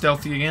to go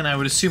stealthy again. I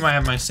would assume I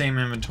have my same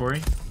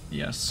inventory.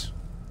 Yes.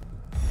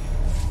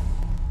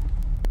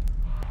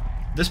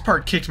 This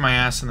part kicked my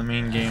ass in the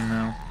main game,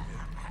 though.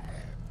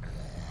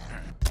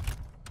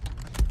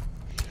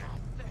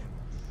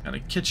 Got a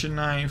kitchen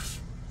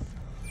knife.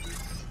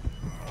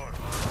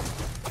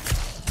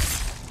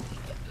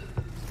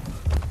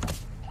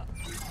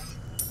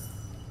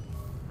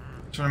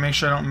 Just want to make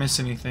sure I don't miss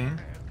anything.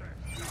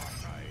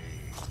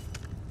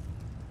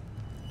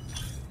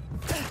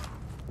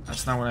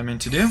 That's not what I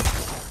meant to do.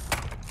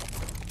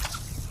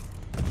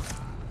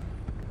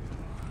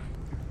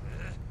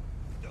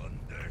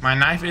 My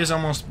knife is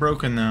almost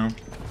broken though.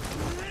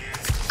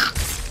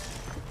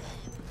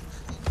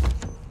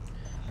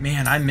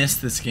 Man, I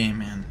missed this game,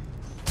 man.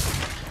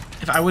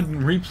 If I would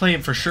replay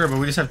it for sure, but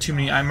we just have too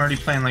many. I'm already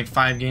playing like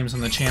 5 games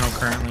on the channel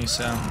currently,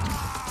 so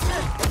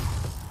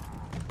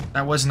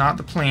that was not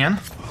the plan,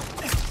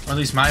 or at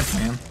least my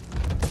plan.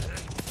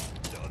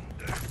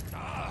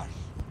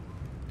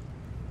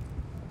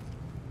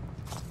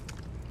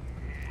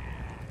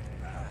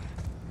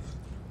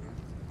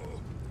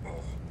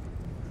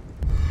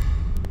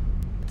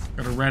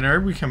 Got a red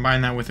herb. We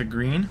combine that with a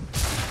green.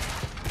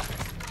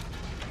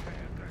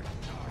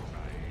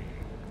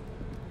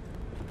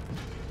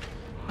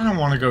 I don't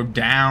want to go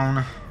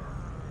down.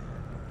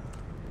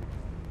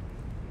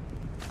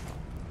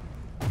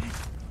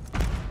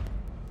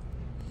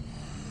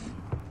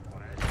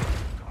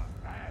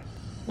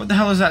 What the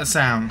hell is that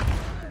sound?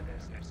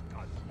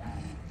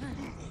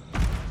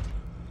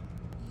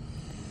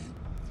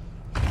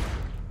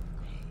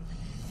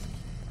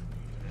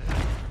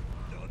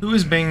 Who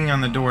is banging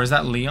on the door? Is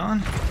that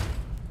Leon?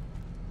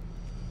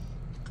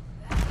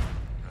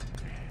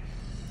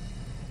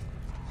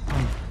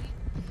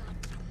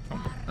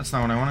 That's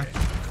not what I wanted.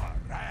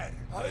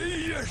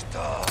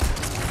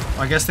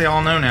 Well, I guess they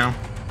all know now.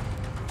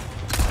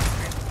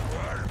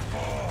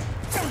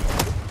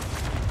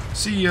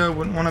 See ya,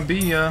 wouldn't want to be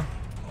ya.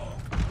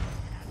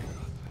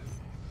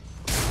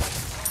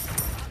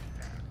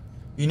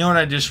 You know what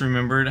I just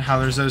remembered? How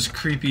there's those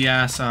creepy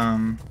ass,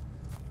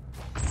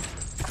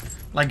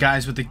 like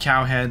guys with the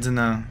cow heads and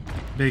the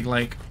big,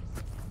 like,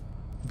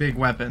 big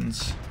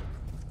weapons.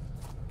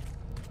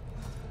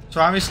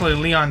 So obviously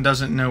Leon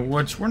doesn't know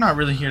which. We're not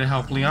really here to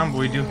help Leon, but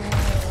we do.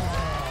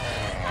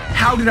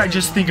 How did I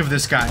just think of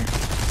this guy?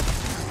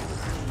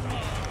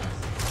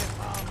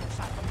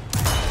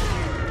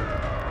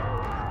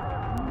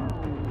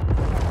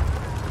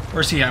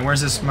 Where's he at?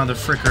 Where's this mother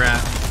fricker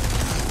at?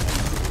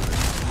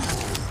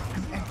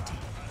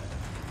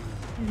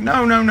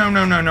 No, no, no,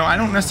 no, no, no. I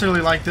don't necessarily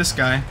like this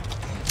guy.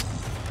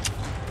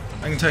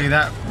 I can tell you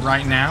that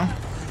right now.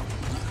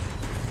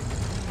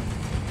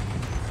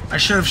 I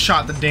should have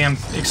shot the damn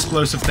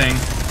explosive thing.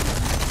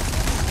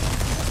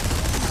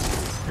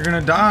 You're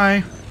gonna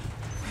die.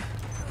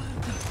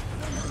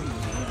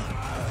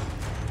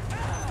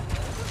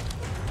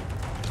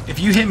 If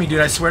you hit me, dude,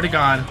 I swear to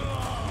God,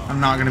 I'm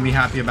not gonna be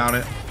happy about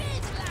it.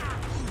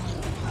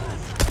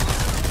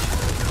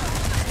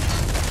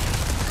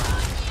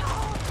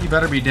 He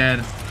better be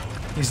dead.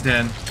 He's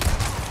dead.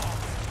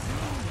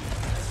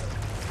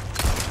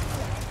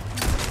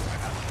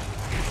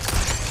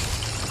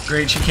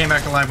 Great, she came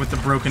back alive with the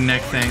broken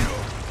neck thing.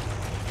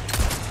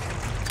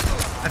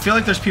 I feel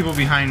like there's people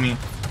behind me.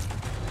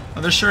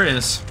 Oh, there sure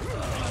is.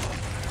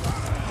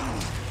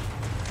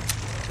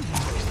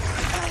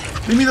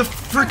 Leave me the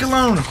frick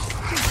alone!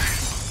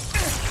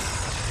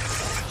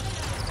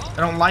 I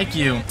don't like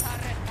you.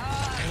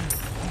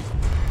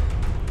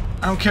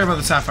 I don't care about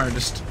the sapphire,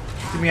 just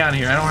get me out of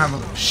here. I don't have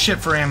a shit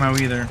for ammo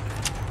either.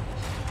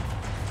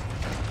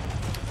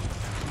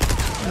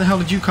 Where the hell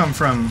did you come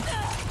from?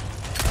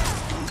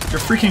 Your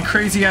freaking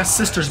crazy ass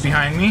sister's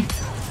behind me.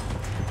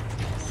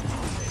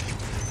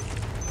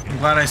 I'm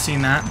glad I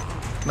seen that.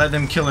 Let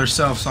them kill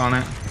themselves on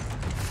it.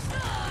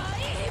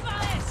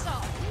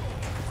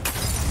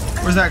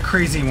 Where's that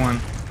crazy one?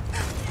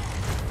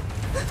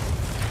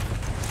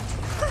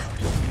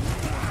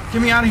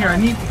 Get me out of here.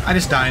 I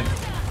just died.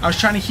 I was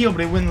trying to heal,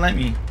 but it wouldn't let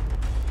me.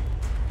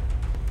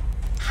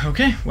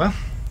 Okay, well,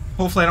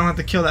 hopefully I don't have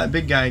to kill that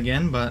big guy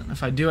again, but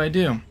if I do, I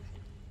do.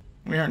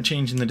 We aren't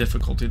changing the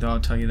difficulty, though, I'll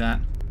tell you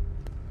that.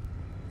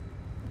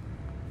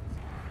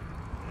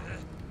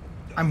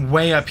 I'm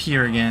way up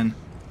here again.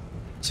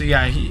 So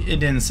yeah, it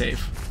didn't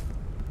save.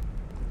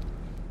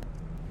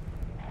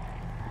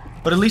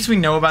 But at least we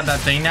know about that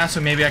thing now,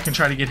 so maybe I can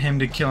try to get him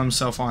to kill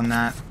himself on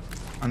that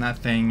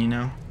thing, you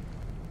know?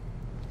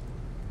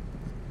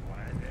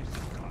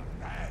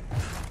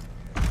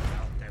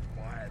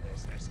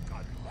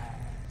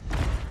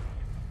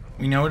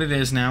 We know what it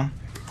is now.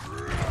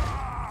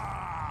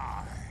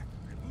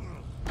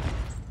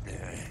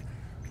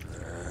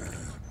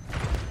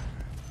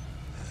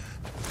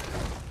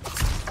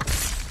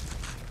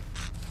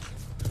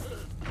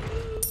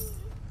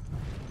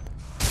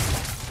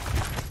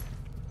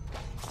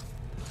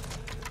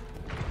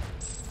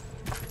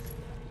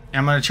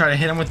 I'm gonna try to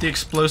hit him with the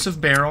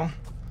explosive barrel.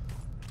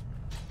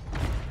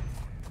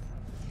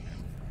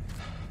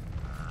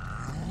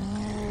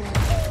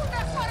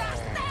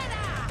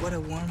 What a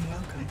warm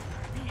welcome.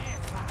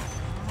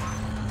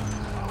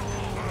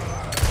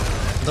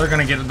 They're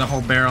gonna get the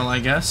whole barrel, I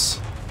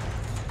guess.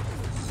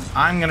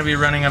 I'm gonna be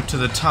running up to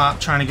the top,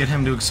 trying to get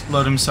him to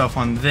explode himself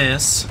on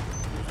this.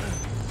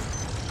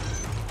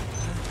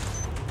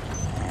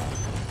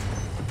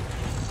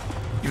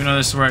 Even though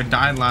this is where I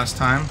died last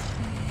time.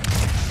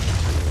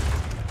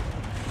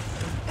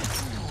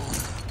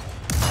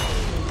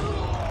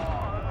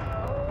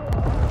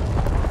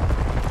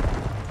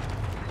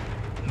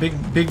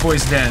 Big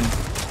boy's dead.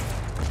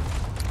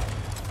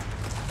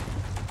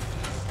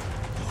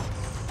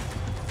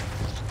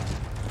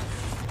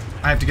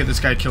 I have to get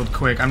this guy killed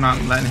quick. I'm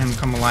not letting him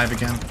come alive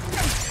again.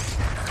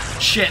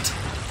 Shit!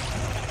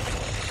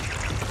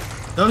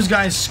 Those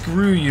guys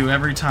screw you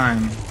every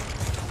time.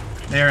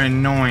 They're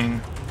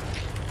annoying.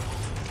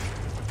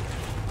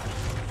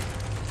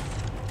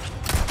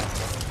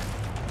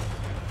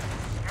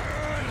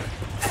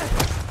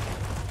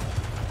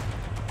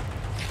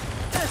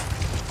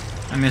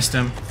 I missed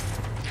him.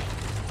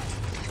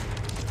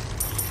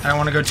 I don't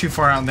want to go too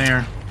far out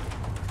there.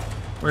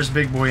 Where's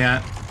Big Boy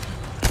at?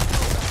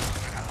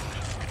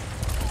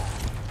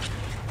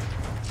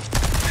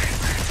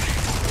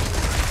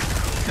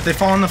 If they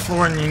fall on the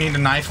floor and you need to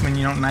knife them and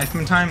you don't knife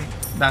them in time,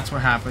 that's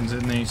what happens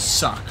and they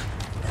suck.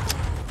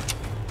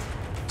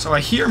 So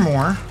I hear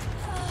more.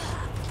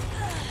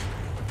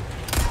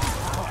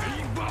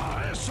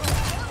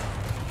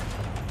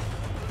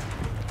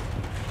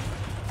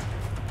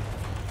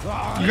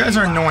 You guys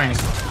are annoying.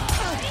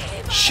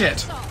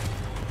 Shit.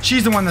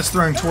 She's the one that's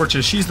throwing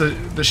torches. She's the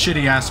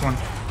shitty ass one.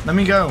 Let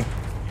me go.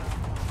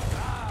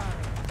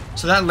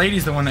 So that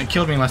lady's the one that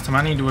killed me last time.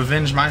 I need to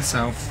avenge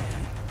myself.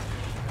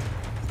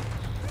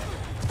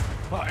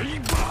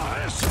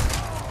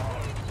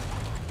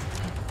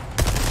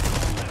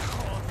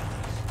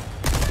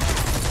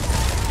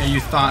 you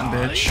thought,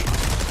 bitch.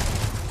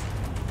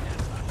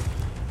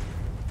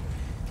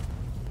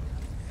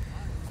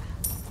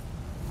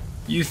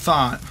 You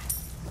thought.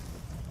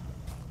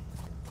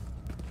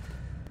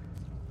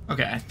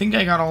 Okay, I think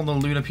I got all the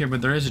loot up here,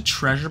 but there is a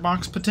treasure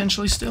box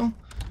potentially still.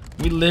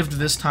 We lived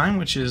this time,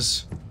 which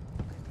is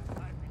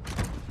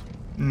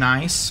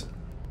nice.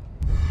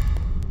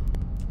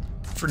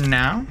 For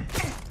now.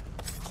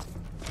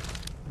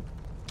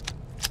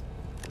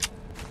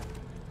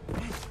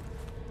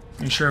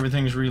 Make sure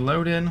everything's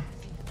reloaded.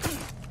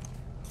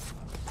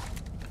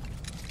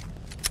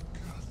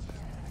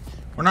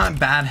 We're not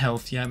bad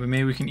health yet, but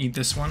maybe we can eat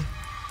this one.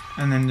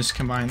 And then just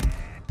combine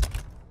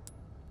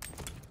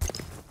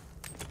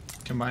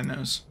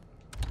those.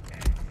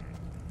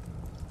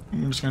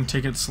 I'm just gonna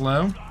take it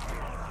slow.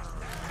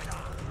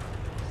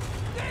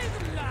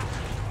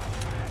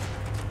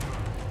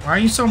 Why are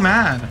you so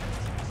mad?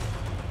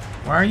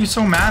 Why are you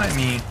so mad at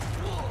me?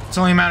 It's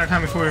only a matter of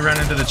time before we run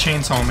into the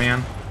chainsaw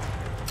man.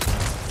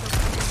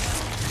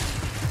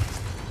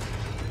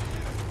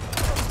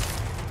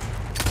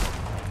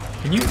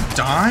 Can you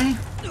die?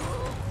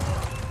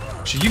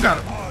 So you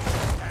got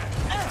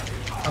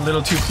a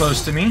little too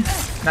close to me.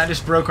 That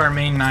just broke our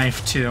main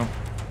knife too.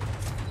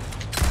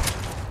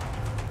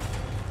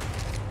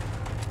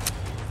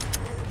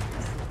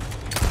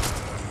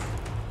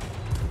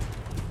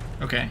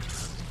 Okay.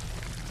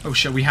 Oh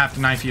shit, we have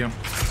to knife you.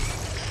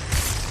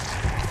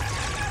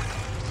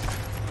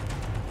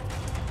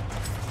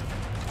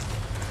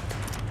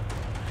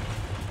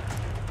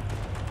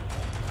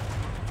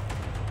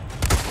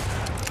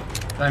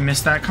 Did I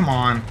miss that? Come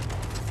on.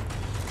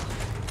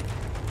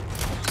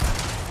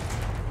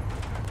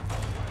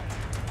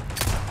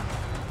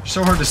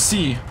 So hard to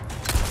see.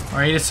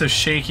 Alright, it's so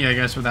shaky, I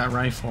guess, with that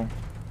rifle.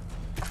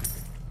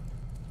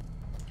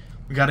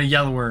 We got a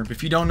yellow herb.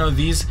 If you don't know,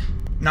 these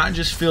not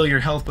just fill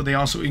your health, but they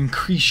also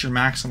increase your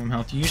maximum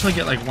health. You usually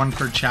get like one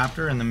per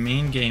chapter in the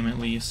main game, at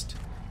least.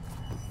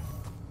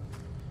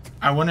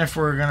 I wonder if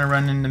we're gonna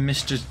run into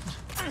Mr.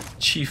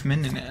 Chief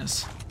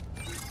Mendez.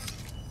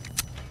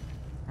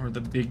 Or the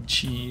Big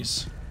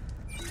Cheese.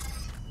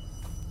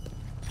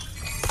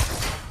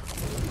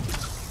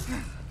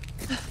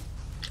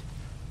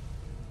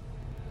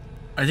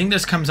 I think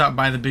this comes out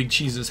by the Big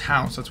Cheese's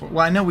house. That's what.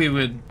 Well, I know we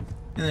would.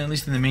 And at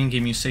least in the main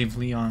game, you save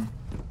Leon.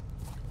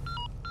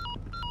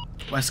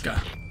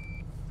 Weska.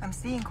 I'm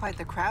seeing quite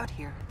the crowd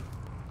here.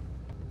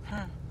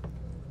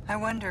 I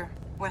wonder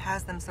what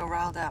has them so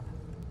riled up.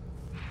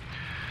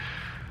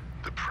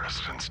 The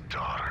president's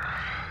daughter.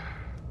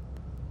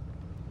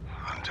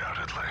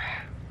 Undoubtedly.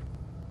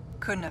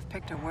 Couldn't have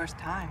picked a worse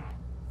time.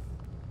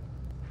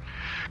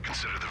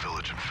 Consider the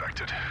village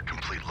infected.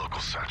 Complete local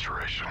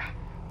saturation.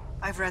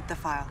 I've read the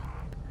file.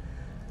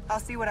 I'll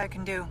see what I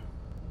can do.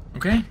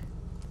 Okay.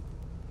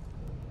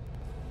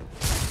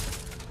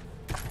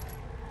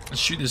 Let's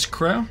shoot this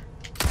crow.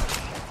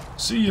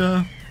 See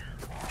ya.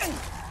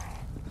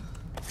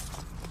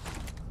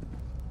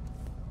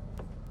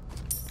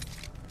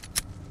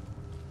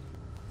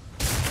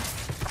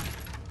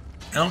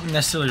 I don't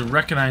necessarily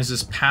recognize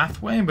this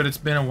pathway, but it's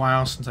been a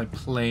while since I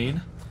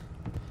played.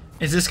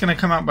 Is this gonna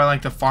come out by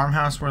like the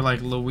farmhouse where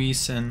like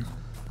Luis and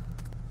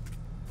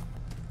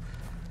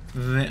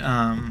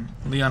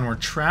Leon were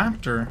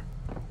trapped, or?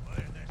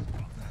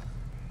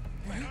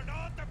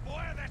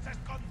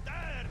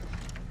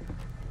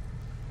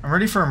 I'm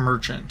ready for a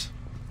merchant.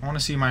 I want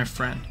to see my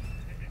friend.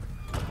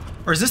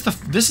 Or is this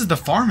this is the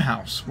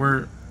farmhouse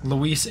where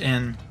Luis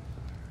and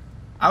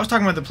I was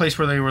talking about the place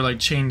where they were like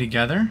chained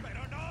together.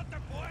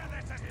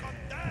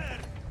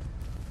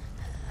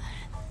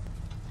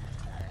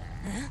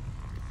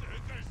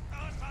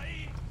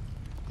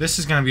 This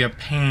is gonna be a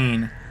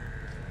pain.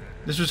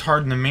 This was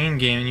hard in the main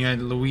game, and you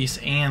had Luis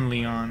and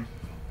Leon.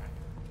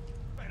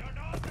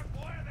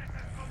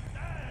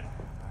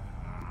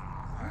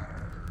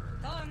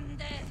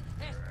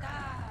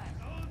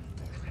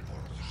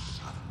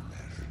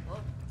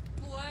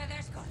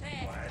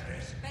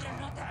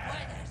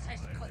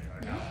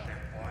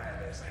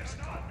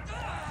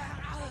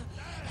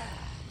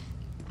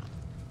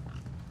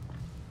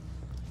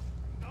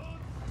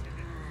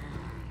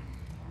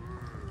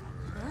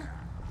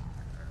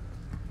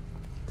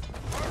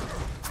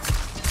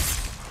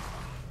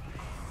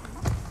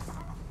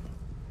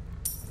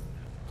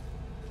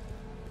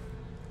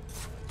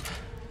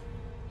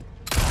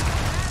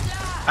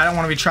 I don't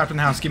want to be trapped in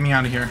the house. Get me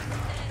out of here.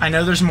 I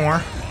know there's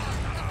more,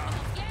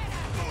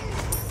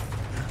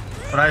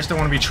 but I just don't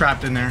want to be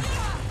trapped in there.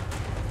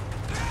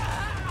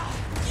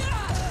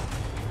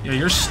 Yeah,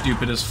 you're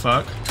stupid as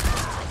fuck.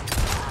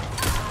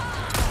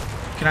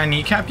 Can I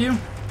kneecap you?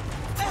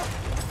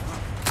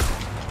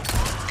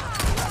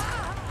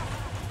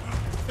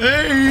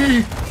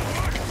 Hey!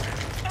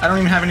 I don't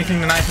even have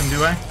anything to knife him,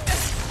 do I?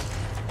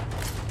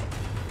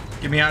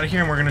 Get me out of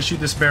here, and we're gonna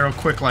shoot this barrel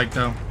quick like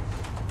though.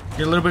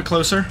 Get a little bit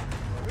closer.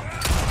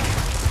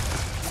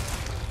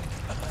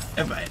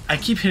 I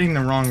keep hitting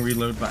the wrong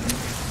reload button.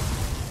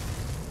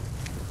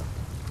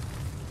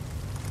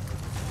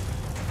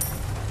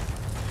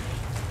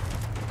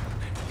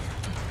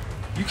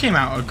 You came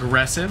out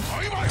aggressive.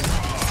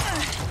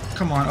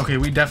 Come on. Okay,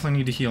 we definitely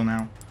need to heal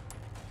now.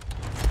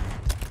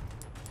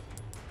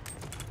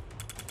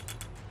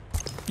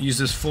 Use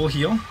this full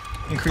heal.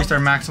 Increased our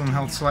maximum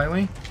health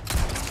slightly.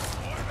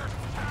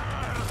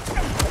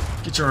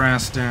 Get your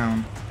ass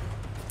down.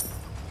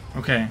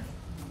 Okay.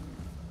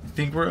 I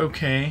think we're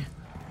okay.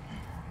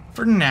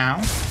 For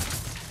now.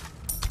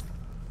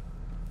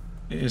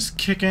 It is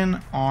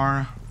kicking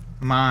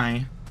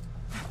my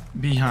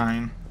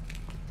behind.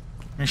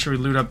 Make sure we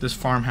loot up this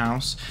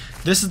farmhouse.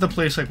 This is the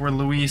place like where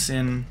Luis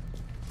and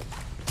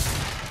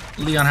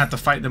Leon have to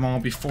fight them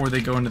all before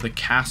they go into the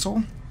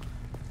castle.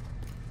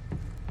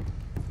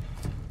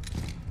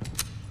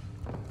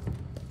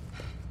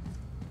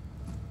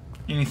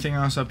 Anything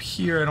else up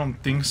here? I don't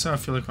think so. I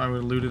feel like I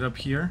would loot it up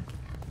here.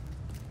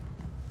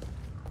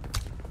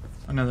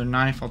 Another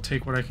knife. I'll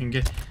take what I can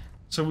get.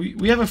 So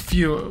we have a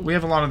few. We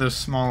have a lot of those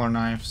smaller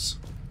knives.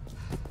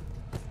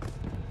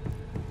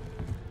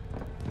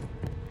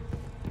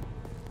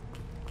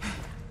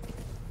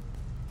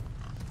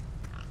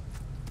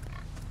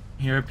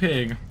 Here, a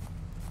pig.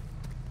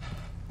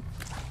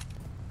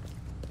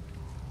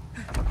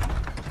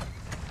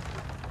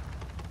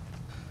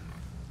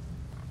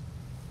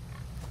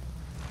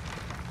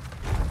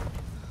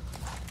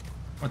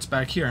 What's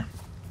back here?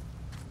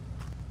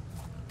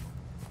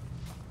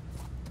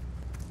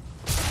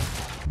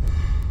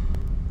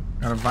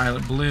 Got a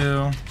violet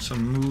blue,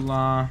 some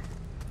moolah.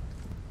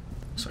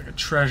 Looks like a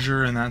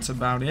treasure, and that's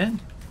about it.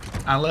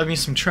 I love me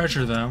some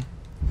treasure, though.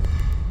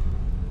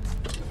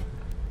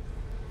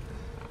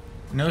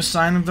 No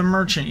sign of the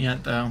merchant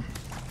yet, though.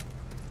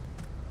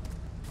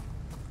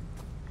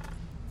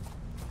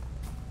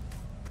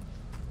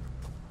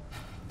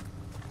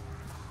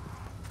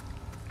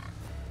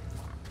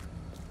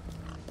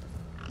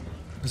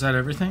 Is that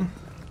everything?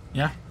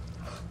 Yeah.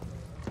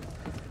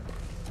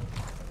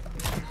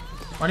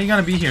 Why do you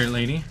gotta be here,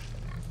 lady?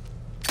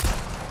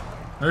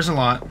 There's a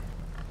lot.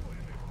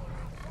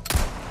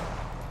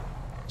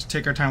 Just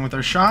take our time with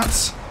our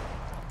shots.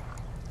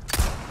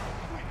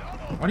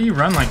 Why do you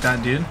run like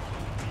that, dude?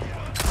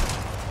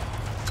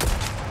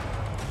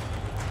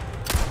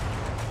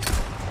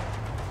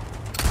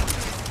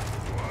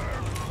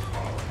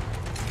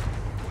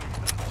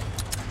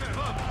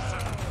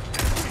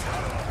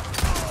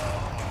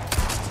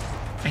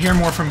 I hear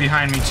more from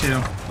behind me,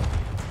 too.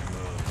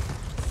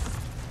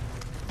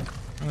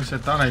 At least I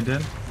thought I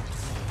did.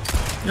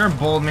 You're a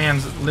bold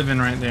man's living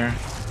right there.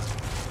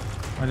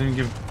 I didn't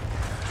give...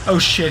 Oh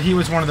shit, he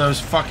was one of those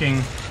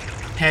fucking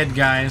head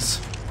guys.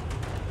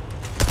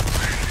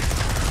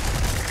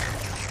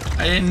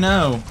 I didn't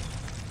know.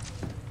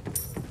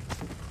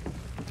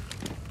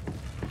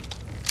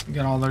 We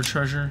got all their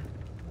treasure?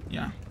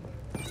 Yeah.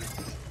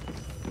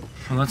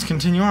 Well, let's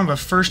continue on, but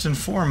first and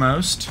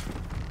foremost...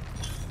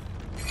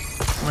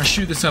 I'm gonna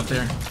shoot this up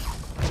there.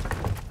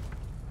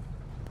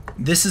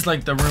 This is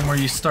like the room where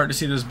you start to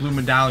see those blue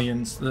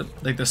medallions,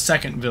 like the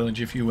second village,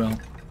 if you will,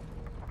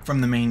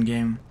 from the main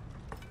game.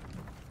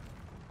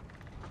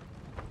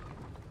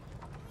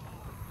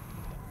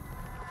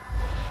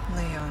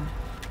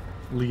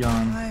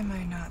 Leon. Why am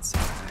I not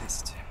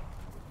surprised?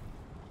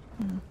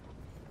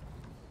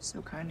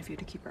 So kind of you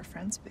to keep our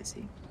friends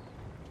busy.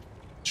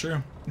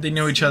 True. They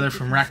know each other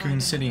from Raccoon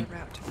City.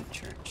 Route to the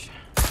church.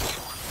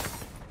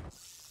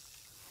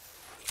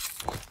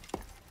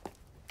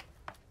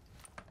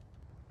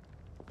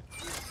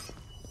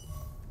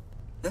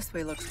 This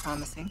way looks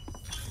promising.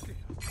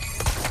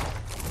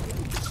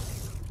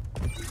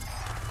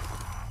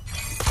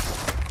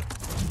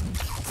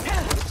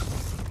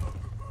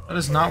 That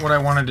is not what I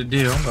wanted to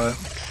do, but...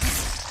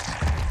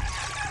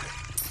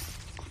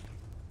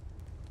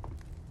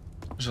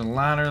 There's a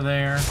ladder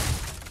there.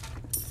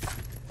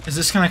 Is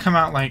this gonna come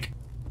out, like,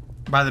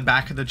 by the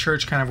back of the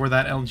church, kind of where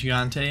that El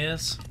Gigante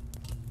is?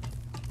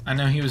 I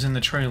know he was in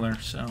the trailer,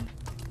 so...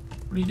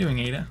 What are you doing,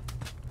 Ada?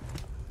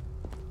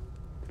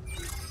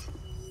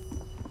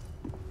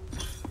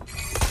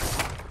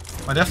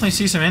 I definitely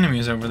see some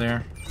enemies over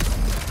there.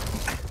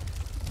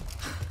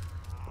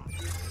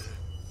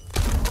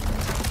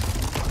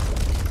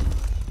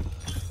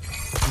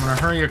 I'm gonna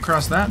hurry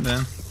across that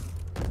then.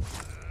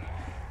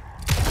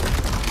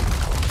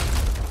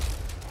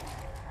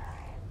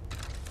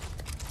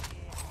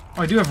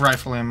 Oh, I do have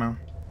rifle ammo.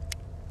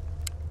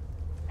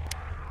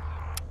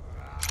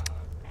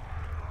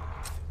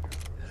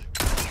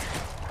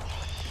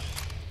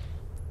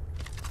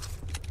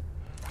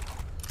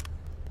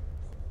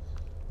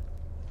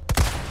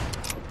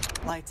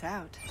 Lights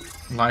out.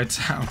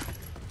 Lights out.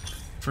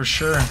 For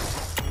sure.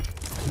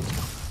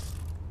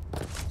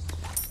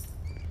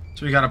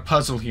 So we got a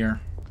puzzle here.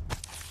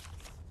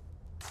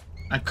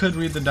 I could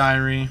read the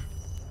diary.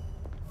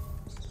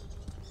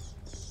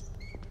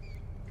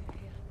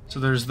 So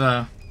there's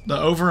the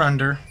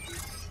over-under.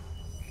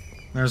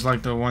 There's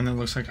like the one that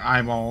looks like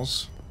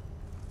eyeballs.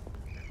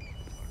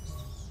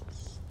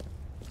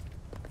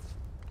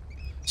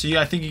 So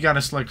yeah, I think you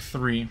gotta select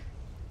 3.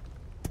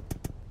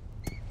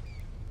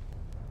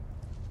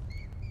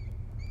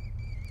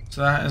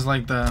 So that is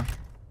like the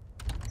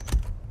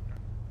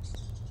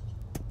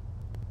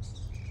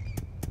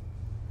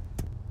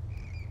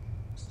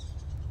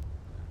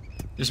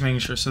Just making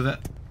sure. So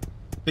that...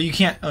 But you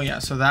can't... Oh, yeah.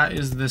 So that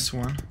is this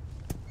one.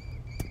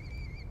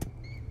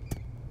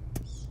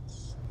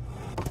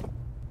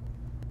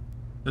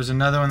 There's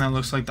another one that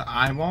looks like the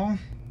eyeball.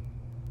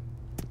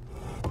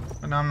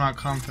 But now I'm not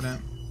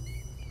confident.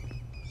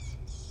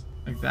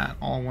 Like that.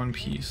 All one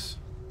piece.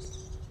 So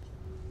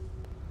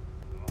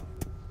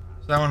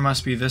that one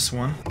must be this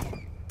one.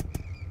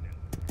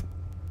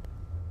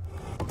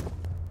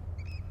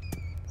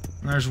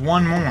 And there's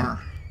one more.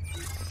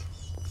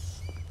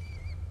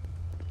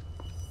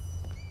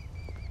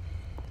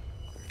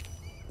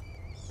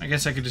 I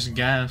guess I could just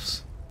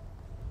guess.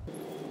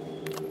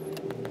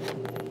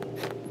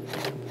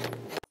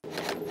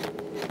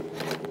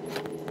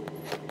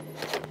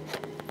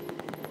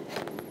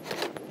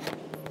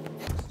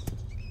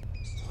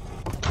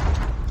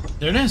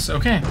 There it is,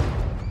 okay.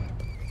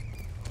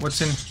 What's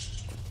in...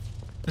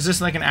 Is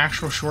this like an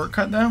actual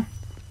shortcut, though?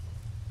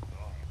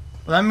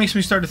 Well, that makes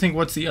me start to think,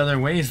 what's the other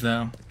ways,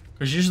 though?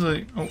 Because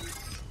usually... Oh,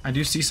 I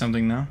do see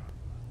something, though.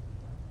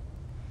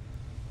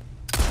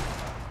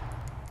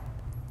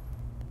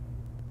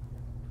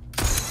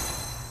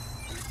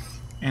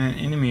 And an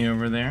enemy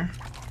over there.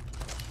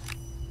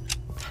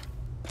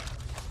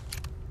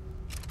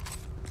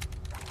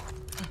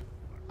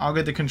 I'll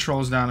get the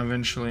controls down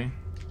eventually.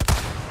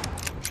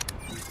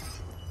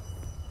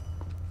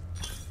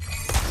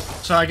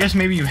 So I guess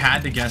maybe you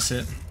had to guess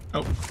it.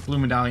 Oh, blue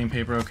medallion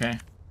paper, okay.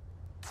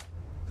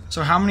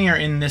 So how many are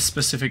in this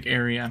specific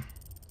area?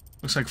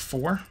 Looks like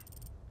 4.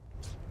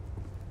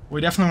 We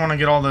definitely want to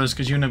get all those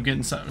because you end up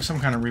getting some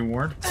kind of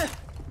reward.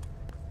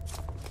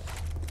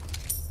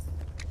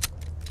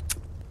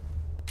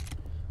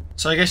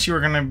 So I guess you were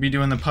going to be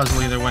doing the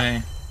puzzle either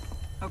way.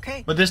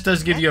 Okay. But this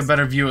does give you a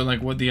better view at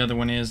like what the other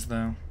one is,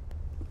 though.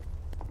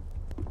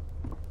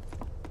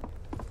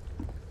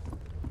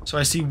 So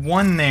I see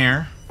one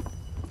there.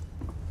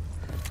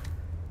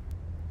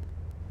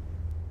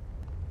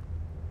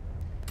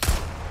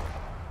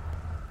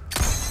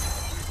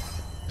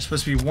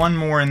 Supposed to be one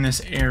more in this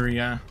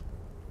area,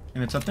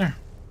 and it's up there.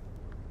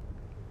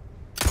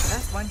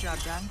 That's one job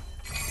done.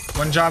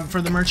 One job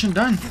for the merchant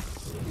done.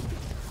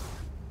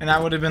 And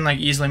that would have been like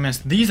easily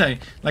missed. These I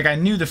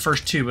knew the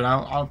first 2, but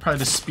I'll probably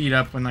just speed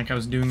up when like I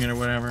was doing it or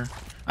whatever.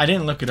 I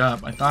didn't look it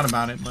up. I thought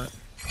about it, but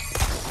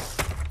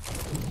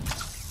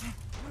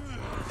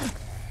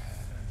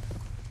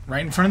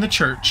right in front of the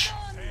church.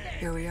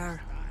 Here we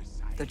are,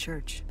 the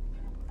church.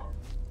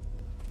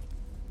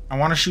 I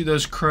want to shoot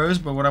those crows,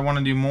 but what I want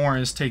to do more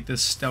is take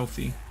this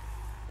stealthy.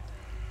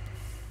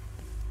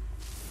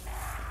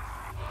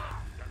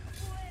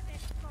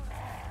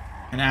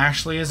 And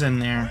Ashley is in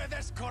there.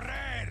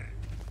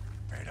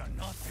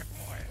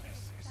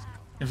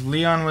 If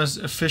Leon was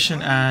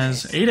efficient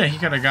as Ada, he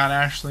could have got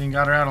Ashley and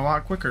got her out a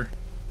lot quicker.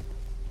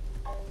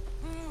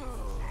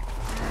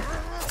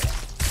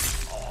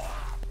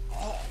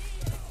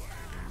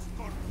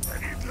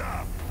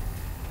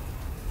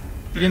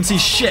 You didn't see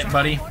shit,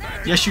 buddy.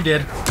 Yes, you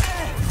did.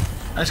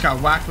 I just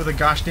got whacked with a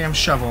gosh damn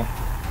shovel.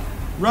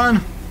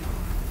 Run!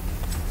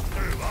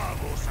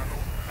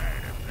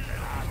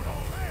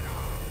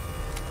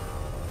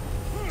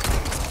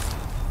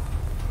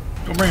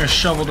 Go bring a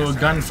shovel to a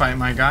gunfight,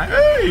 my guy.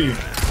 Hey!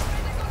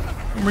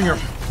 Go bring your...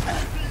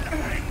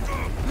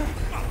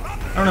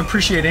 I don't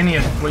appreciate any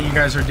of what you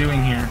guys are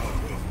doing here.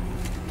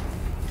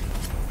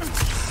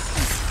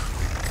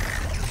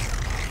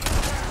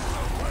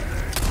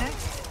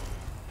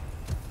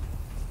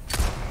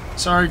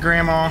 Sorry,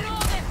 Grandma.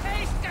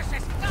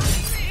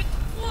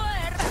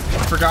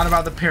 Forgot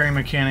about the parry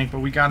mechanic,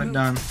 but we got it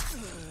done.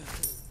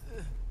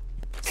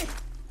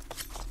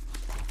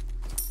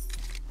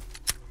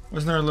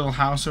 Wasn't there a little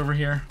house over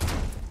here?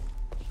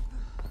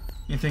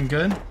 Anything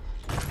good?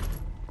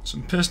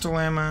 Some pistol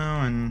ammo,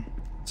 and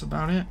that's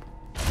about it.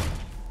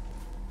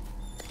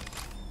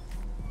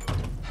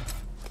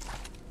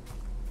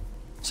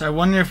 So I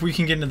wonder if we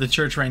can get into the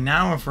church right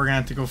now, or if we're gonna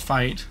have to go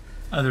fight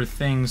other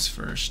things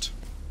first.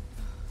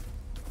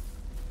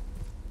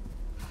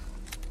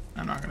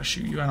 I'm not gonna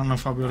shoot you. I don't know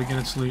if I'll be able to get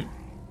its loot.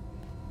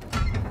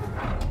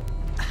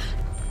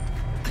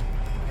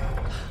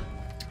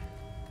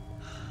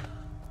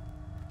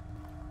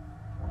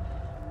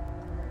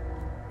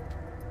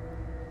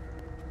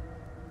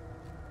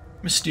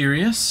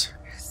 Mysterious.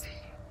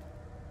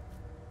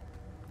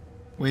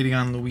 Waiting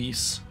on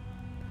Luis.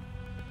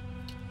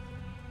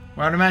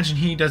 Well, I'd imagine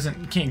he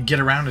can't get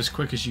around as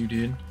quick as you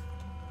did.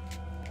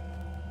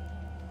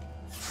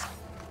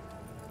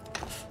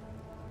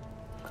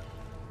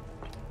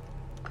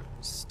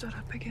 Stood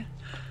up again.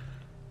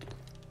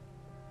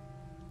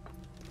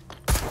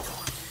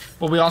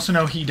 Well, we also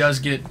know he does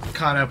get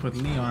caught up with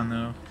Leon,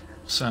 though,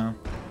 so.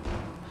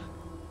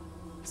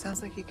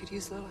 Sounds like he could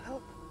use a little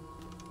help.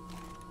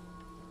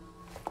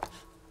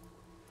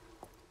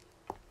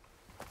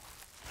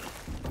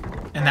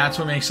 And that's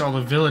what makes all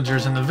the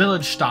villagers in the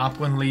village stop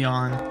when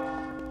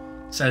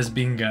Leon says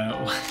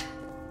bingo.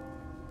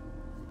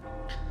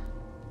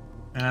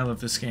 And I love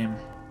this game.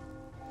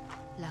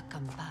 La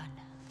campana.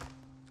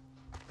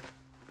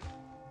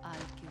 Al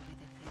que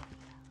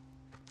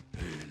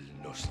obedecería.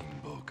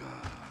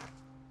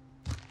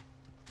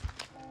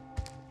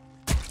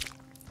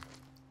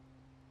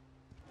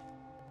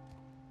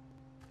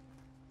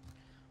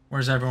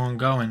 Where's everyone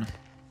going?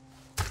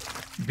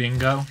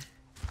 Bingo.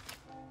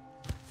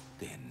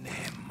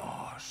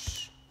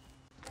 Tenemos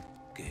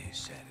que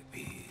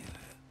servir.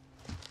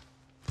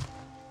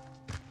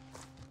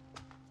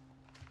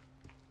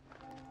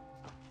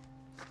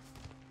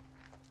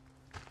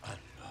 Al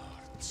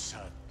Lord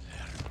Saddler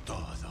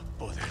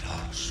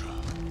Todopoderoso.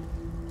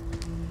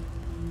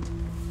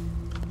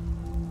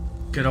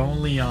 Good old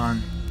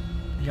Leon.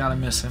 You gotta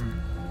miss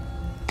him.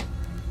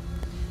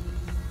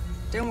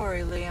 Don't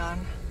worry,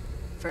 Leon.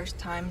 First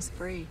time's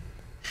free.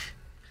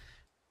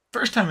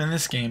 First time in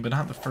this game, but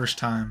not the first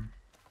time.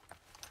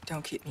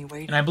 Don't keep me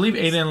waiting. And I believe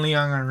Ada and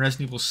Leon are in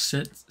Resident Evil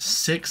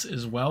 6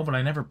 as well, but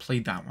I never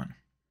played that one.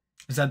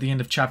 Is that the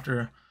end of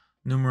chapter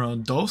numero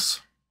 2?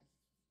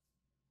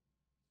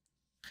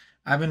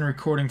 I've been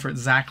recording for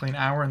exactly an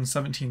hour and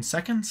 17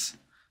 seconds.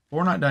 But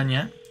we're not done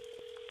yet.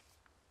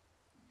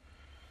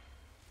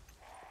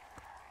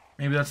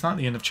 Maybe that's not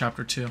the end of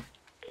chapter 2.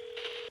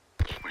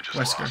 We just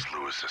Wesker. lost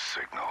Lewis's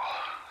signal.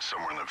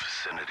 Somewhere in the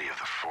vicinity of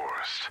the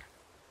forest.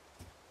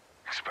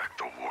 Expect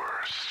the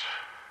worst.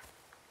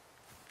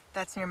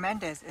 That's near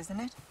Mendez, isn't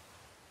it?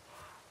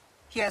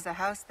 He has a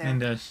house there.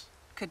 Mendez.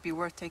 Could be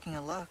worth taking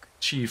a look.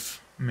 Chief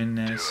Do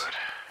Mendez. it.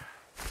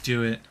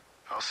 Do it.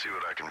 I'll see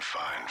what I can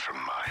find from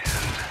my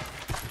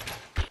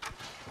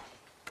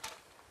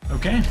end.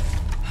 Okay.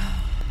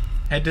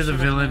 Head to the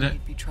Should've known village,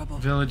 he'd be trouble.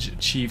 village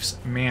chief's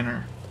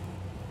manor.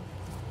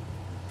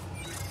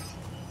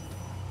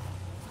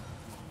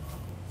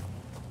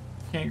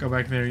 Can't go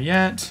back there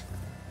yet.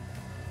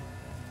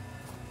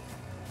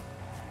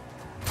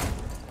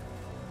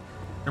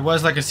 There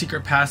was like a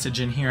secret passage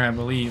in here, I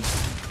believe.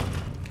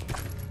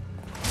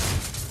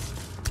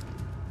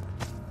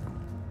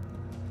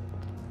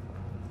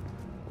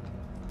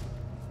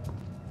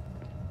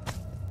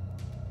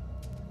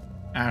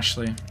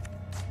 Ashley.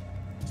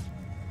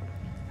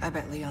 I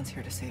bet Leon's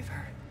here to save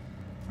her.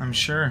 I'm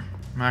sure.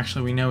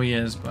 Actually, we know he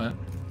is, but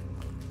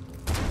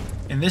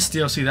in this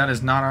DLC, that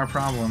is not our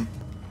problem.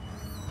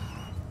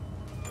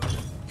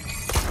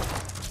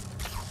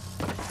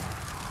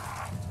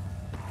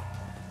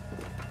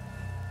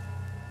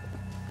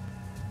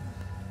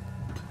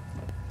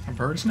 A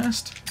bird's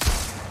nest?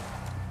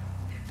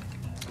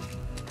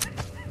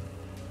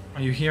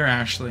 Are you here,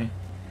 Ashley?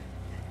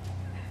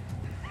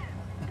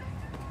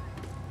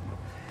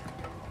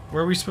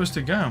 Where are we supposed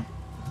to go?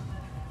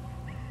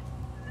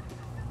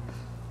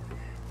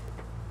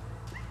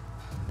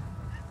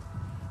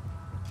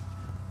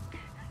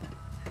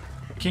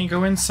 Can't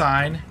go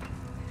inside.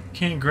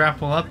 Can't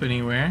grapple up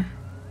anywhere.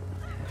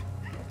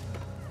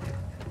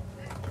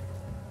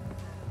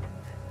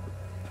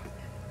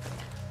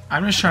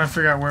 I'm just trying to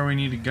figure out where we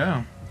need to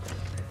go.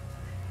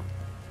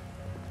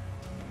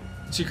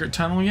 Secret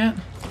tunnel yet?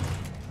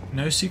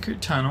 No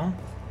secret tunnel.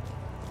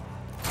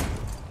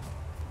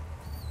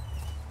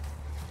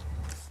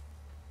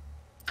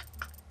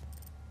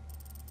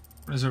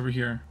 What is over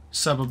here?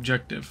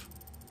 Sub-objective.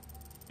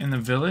 In the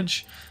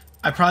village?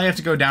 I probably have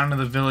to go down to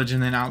the village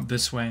and then out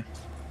this way.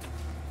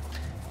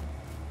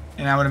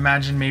 And I would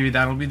imagine maybe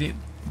that'll be the...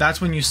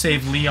 That's when you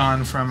save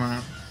Leon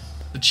from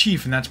the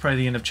chief, and that's probably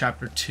the end of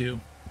chapter 2.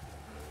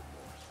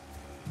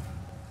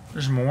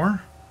 There's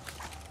more?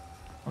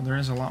 Oh, there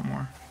is a lot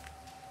more.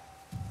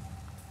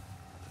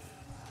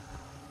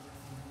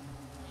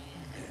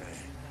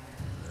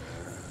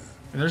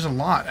 There's a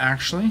lot,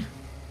 actually.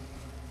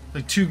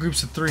 Like 2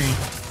 groups of 3.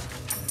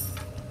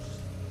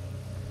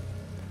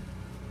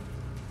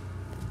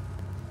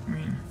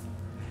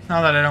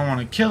 Not that I don't want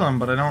to kill him,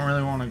 but I don't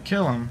really want to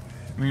kill him.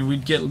 I mean,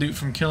 we'd get loot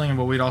from killing him,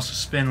 but we'd also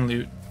spin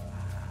loot.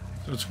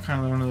 So it's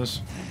kind of one of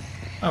those...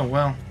 Oh,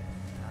 well.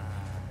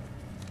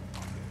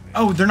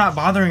 Oh, they're not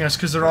bothering us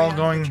because they're all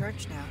going...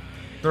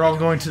 They're all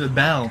going to the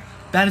bell.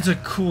 That is a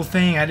cool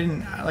thing. I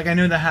didn't... Like, I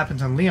know that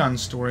happens in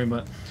Leon's story,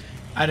 but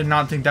I did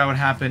not think that would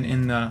happen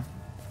in the...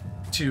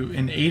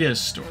 in Ada's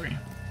story.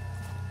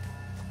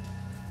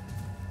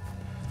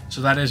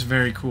 So that is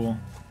very cool.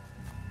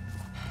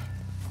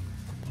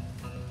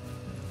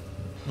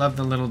 Love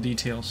the little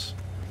details.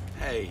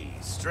 Hey,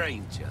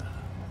 stranger.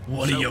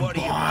 What are you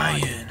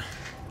buying?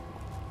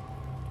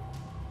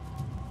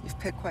 You've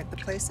picked quite the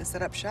place to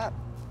set up shop,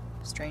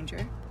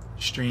 stranger.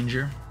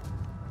 Stranger.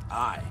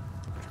 Aye,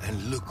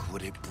 and look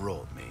what it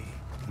brought me.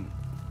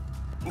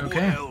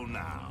 Okay. Well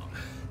now,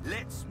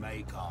 let's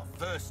make our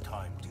first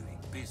time doing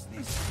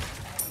business.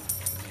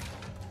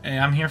 Hey,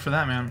 I'm here for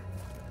that, man.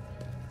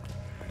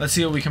 Let's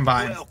see what we can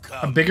buy. Welcome.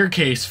 A bigger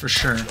case for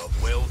sure. Job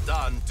well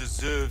done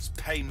deserves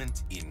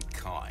payment in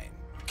kind.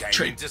 Came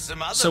Trade. into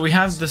some other So we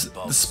have the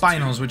bits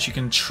spinals, too. which you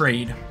can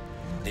trade.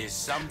 There's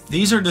some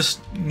These are things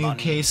just new money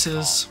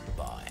cases. can't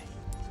buy.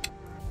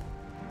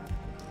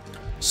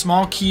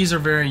 Small keys are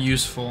very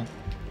useful.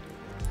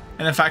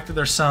 And the fact that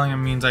they're selling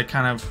them means I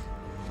kind of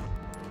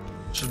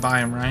should buy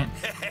them, right?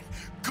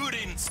 Good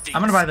instinct.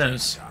 I'm gonna buy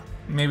those. stranger.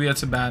 Maybe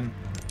that's a bad.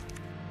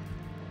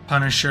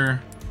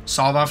 Punisher.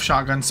 Sawed-off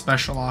shotgun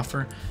special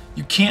offer.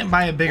 You can't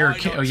buy a bigger Why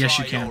case. not Oh, yes,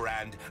 you try can. your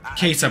hand at a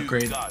Case new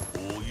upgrade. gun?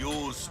 All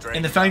yours,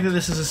 And the fact that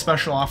this is a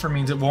special offer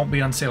means it won't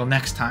be on sale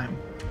next time.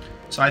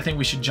 So I think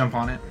we should jump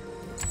on it.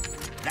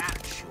 That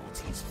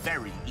shorty's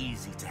very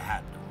easy to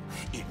handle.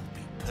 It would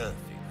be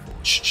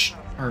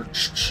perfect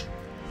for you.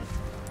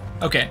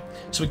 Okay,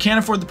 so we can't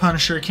afford the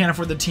Punisher, can't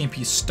afford the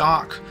TMP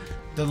stock,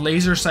 the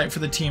laser sight for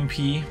the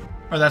TMP,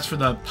 or that's for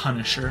the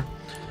Punisher.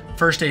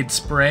 First aid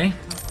spray.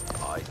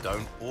 I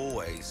don't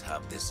always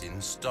have this in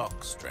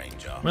stock,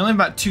 stranger. We only have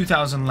about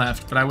 2,000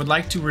 left, but I would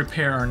like to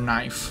repair our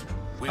knife.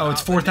 Oh,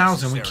 it's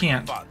 4,000. We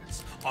can't.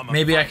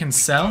 Maybe I can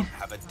sell?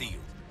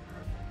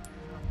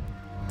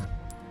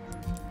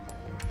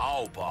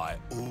 I'll buy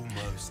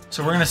almost.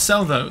 So we're gonna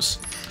sell those.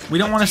 We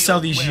don't want to sell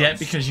these yet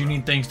because you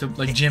need things to,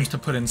 like gems to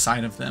put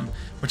inside of them.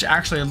 Which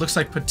actually it looks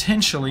like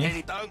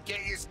potentially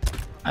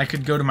I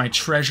could go to my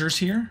treasures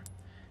here,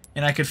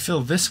 and I could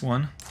fill this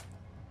one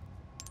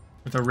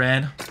with a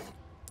red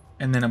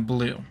and then a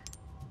blue.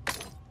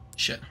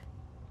 Shit.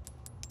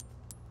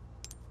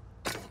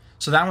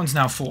 So that one's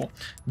now full.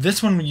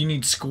 This one you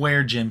need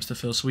square gems to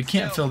fill, so we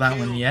can't fill that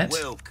one yet.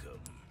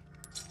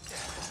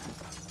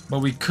 But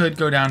we could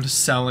go down to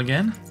sell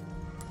again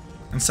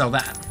and sell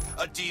that.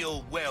 A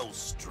deal well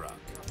struck.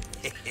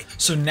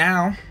 So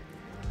now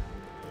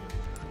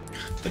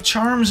the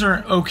charms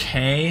are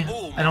okay.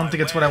 I don't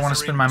think it's what I want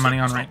to spend my money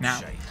on right now.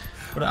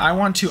 But I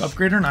want to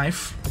upgrade our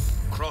knife.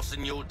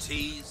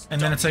 And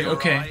then it's like,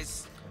 okay,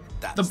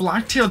 the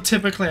Blacktail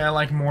typically I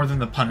like more than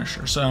the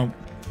Punisher, so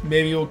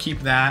maybe we'll keep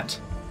that.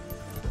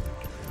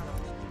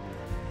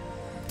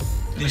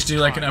 Let's do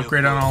like an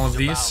upgrade on all of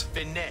these.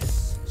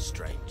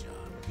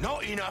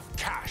 Not enough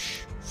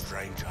cash,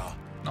 stranger.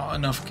 Not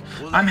enough.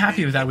 I'm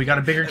happy with that. We got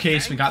a bigger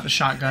case, we got the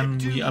shotgun,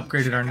 we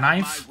upgraded our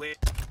knife,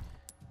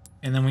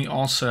 and then we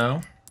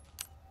also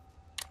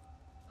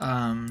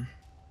got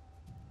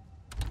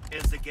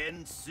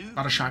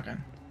a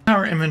shotgun. How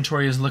our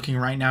inventory is looking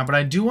right now, but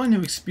I do want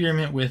to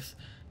experiment with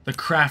the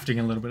crafting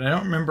a little bit. I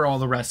don't remember all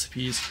the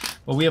recipes,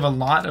 but we have a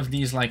lot of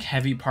these like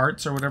heavy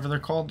parts or whatever they're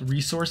called,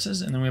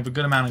 resources, and then we have a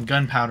good amount of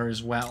gunpowder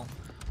as well.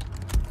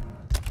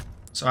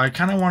 So I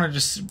kind of want to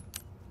just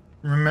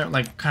remember,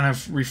 like, kind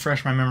of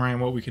refresh my memory on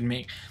what we could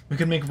make. We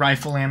could make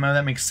rifle ammo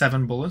that makes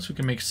 7 bullets. We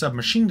can make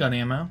submachine gun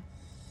ammo.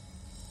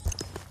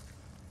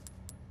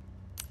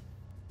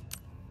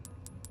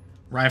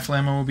 Rifle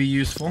ammo will be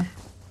useful.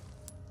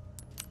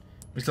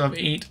 We still have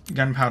 8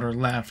 gunpowder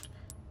left.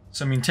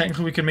 So, I mean,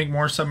 technically we could make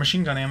more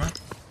submachine gun ammo.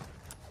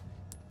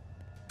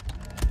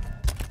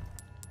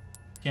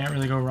 Can't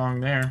really go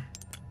wrong there.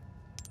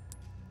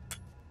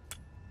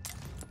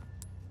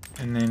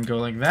 And then go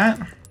like that.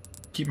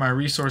 Keep my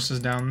resources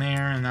down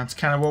there, and that's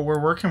kind of what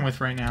we're working with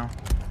right now.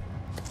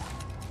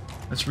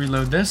 Let's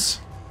reload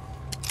this.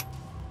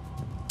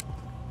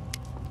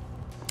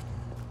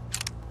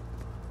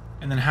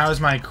 And then how is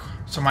my...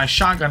 So my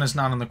shotgun is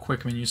not on the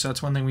quick menu, so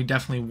that's one thing we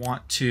definitely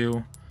want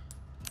to...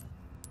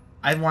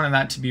 I wanted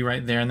that to be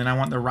right there, and then I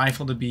want the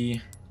rifle to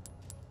be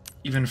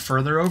even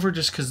further over,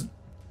 just because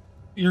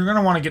you're going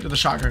to want to get to the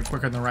shotgun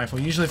quicker than the rifle.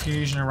 Usually if you're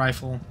using a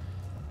rifle,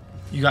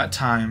 you got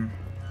time.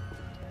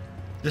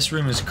 This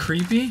room is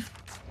creepy.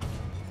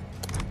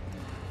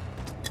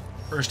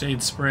 First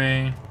aid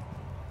spray.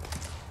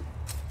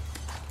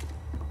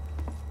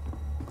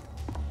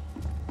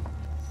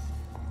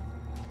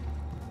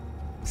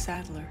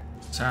 Saddler.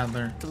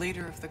 Saddler. The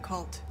leader of the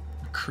cult.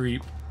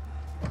 Creep.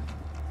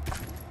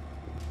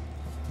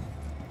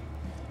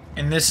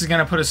 And this is going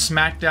to put us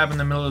smack dab in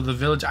the middle of the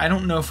village. I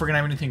don't know if we're going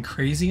to have anything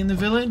crazy in the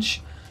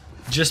village,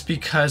 just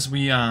because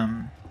we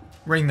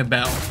ring the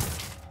bell.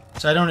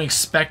 So I don't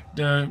expect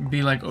to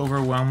be like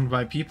overwhelmed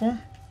by people.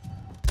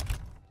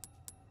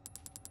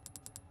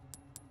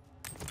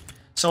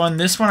 So on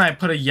this one I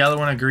put a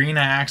yellow and a green.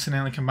 I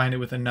accidentally combined it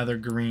with another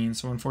green,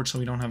 so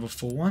unfortunately we don't have a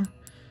full one.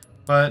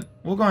 But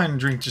we'll go ahead and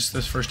drink just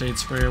this first aid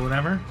spray or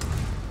whatever.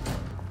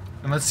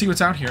 And let's see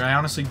what's out here. I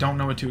honestly don't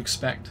know what to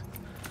expect.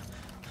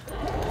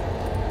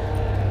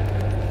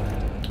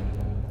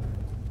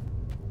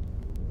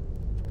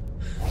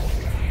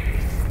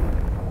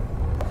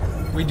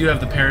 We do have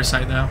the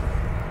parasite though.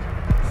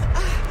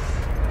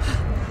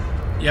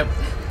 Yep.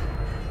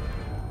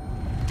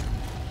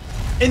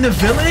 In the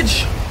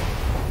village?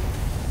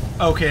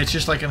 Okay, it's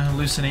just like an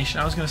hallucination.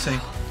 I was gonna say,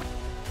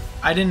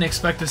 I didn't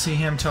expect to see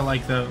him till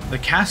like the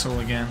castle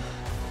again.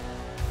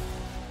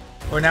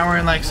 Or now we're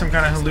in like some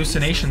kind of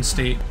hallucination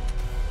state.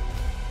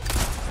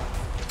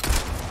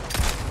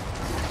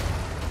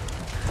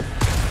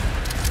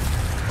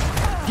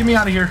 Get me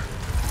out of here.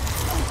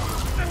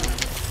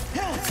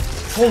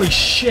 Holy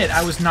shit,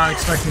 I was not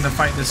expecting to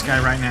fight this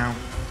guy right now.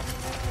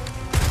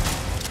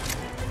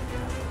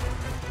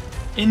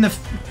 In the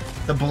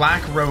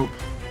black rope.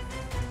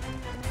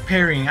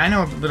 Parrying. I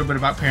know a little bit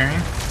about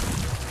parrying.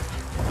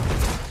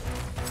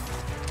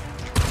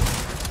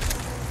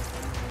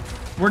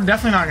 We're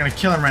definitely not going to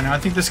kill him right now. I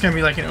think this is going to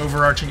be like an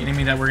overarching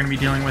enemy that we're going to be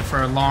dealing with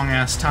for a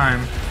long-ass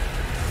time.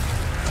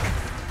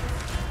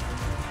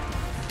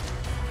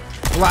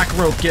 Black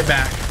rope, get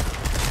back.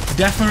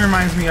 Definitely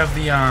reminds me of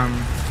the,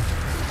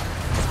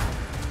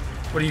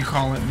 what do you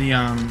call it? The,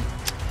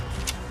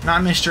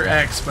 not Mr.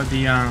 X, but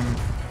the,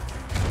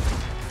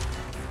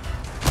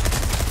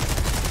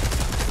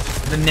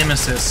 the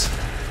nemesis.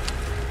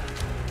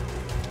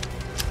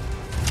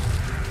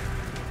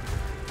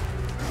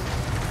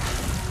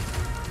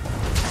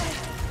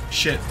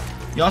 Shit.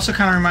 You also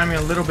kind of remind me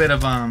a little bit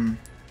of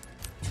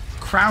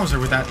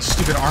Krauser with that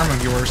stupid arm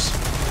of yours.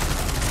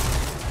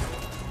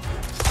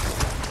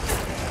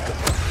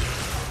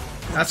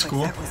 That's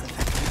cool.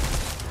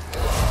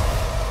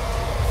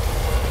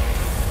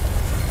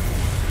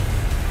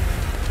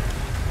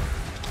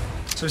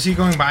 So is he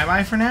going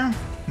bye-bye for now?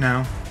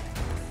 No.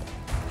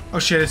 Oh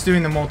shit, it's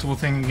doing the multiple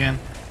thing again.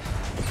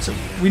 So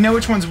we know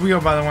which one's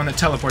real by the one that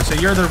teleports, so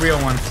you're the real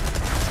one.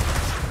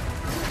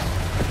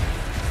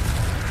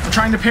 I'm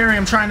trying to parry,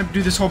 I'm trying to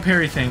do this whole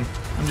parry thing.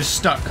 I'm just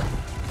stuck.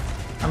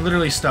 I'm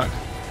literally stuck.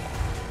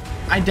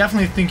 I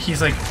definitely think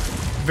he's like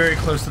very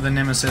close to the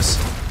nemesis.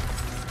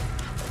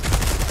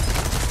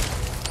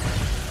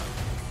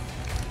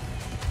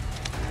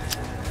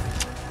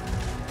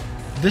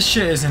 This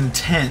shit is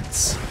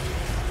intense.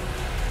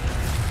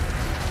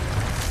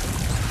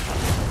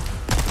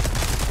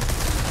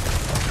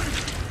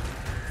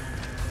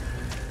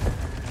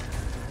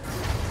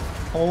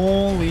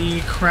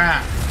 Holy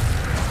crap.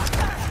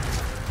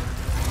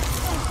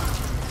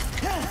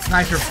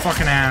 Knife your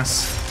fucking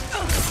ass.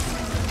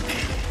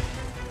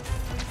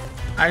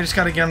 I just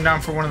gotta get him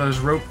down for one of those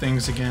rope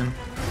things again.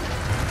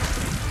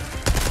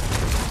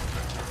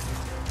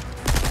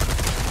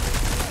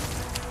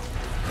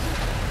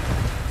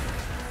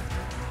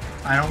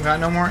 I don't got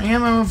no more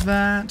ammo of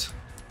that.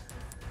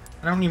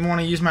 I don't even want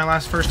to use my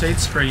last first aid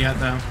spray yet,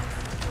 though.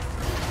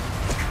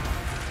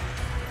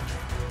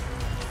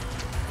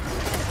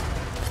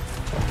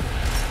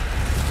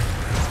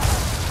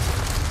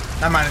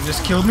 That might have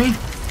just killed me.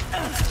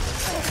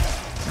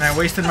 And I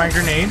wasted my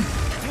grenade.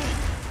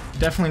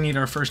 Definitely need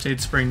our first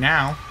aid spray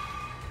now.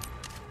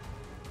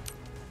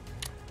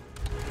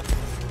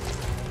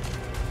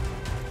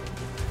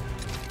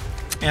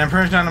 And I'm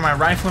pretty down to my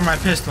rifle or my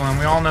pistol, and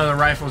we all know the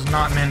rifle's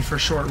not meant for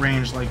short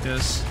range like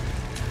this.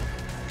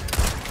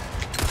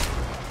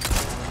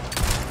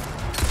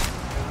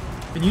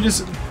 Can you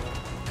just...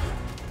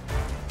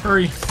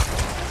 hurry.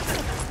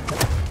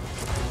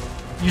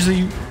 Usually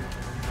you...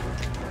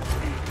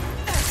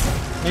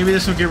 Maybe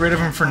this will get rid of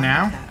him for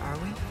now?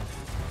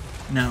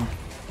 No.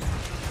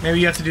 Maybe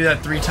you have to do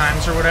that 3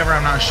 times or whatever,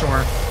 I'm not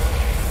sure.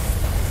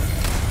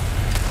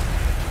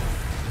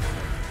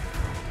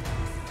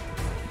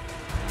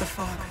 The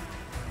fog.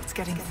 It's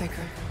getting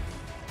thicker.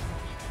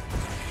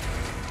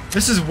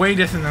 This is way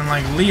different than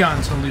like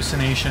Leon's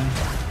hallucination.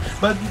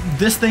 But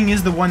this thing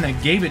is the one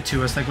that gave it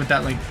to us, like with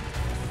that like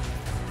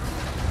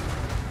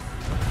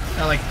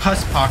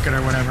pus pocket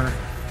or whatever.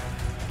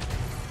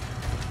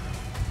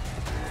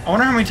 I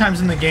wonder how many times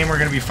in the game we're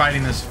gonna be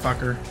fighting this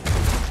fucker.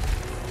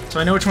 So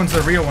I know which one's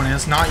the real one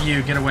is, not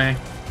you, get away.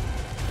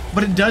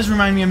 But it does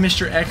remind me of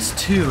Mr. X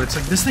too. It's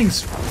like, this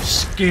thing's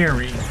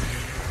scary.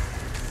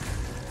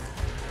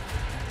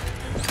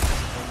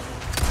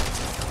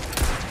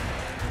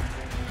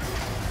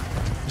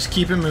 Just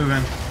keep it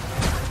moving.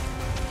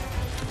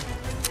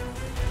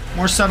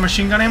 More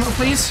submachine gun ammo,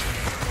 please?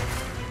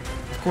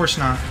 Of course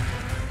not.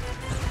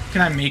 Can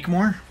I make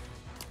more?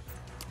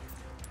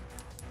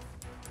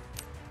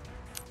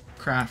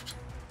 Craft.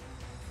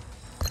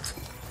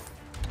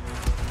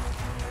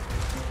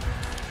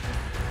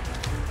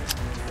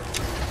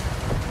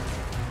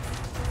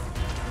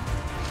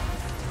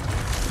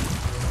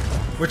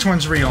 Which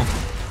one's real?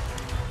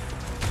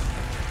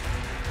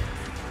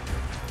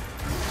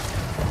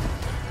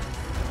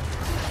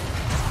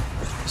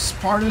 This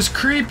part is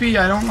creepy.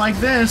 I don't like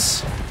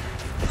this.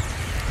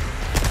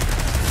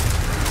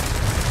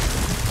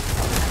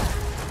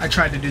 I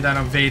tried to do that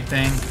evade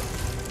thing.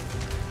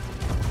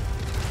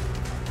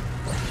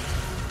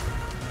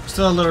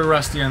 Still a little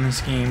rusty on this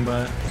game,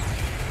 but...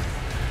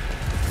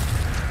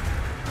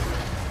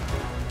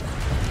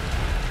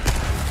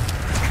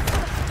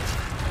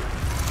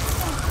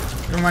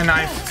 Give me my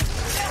knife.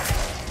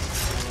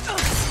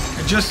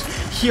 I just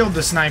healed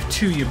this knife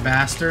too, you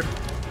bastard.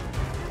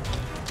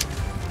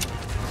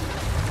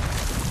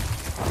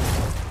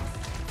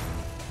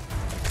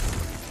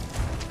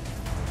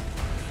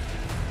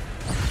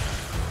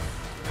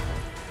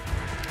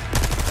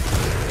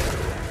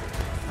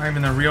 Not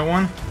even the real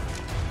one.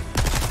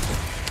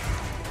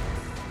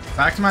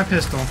 Back to my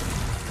pistol.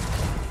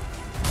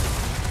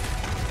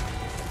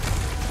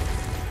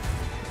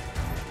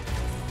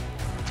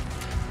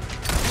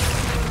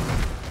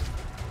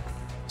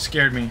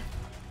 Scared me.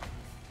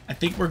 I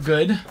think we're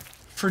good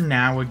for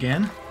now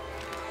again.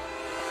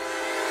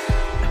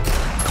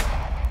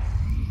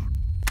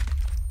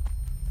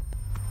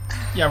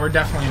 Yeah, we're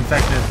definitely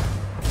infected.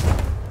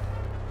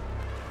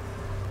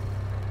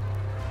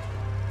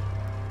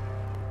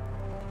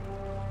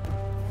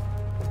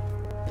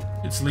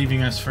 It's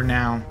leaving us for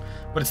now,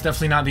 but it's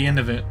definitely not the end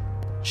of it.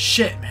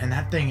 Shit, man,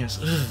 that thing is...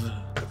 Ugh.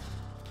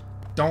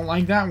 Don't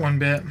like that one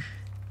bit.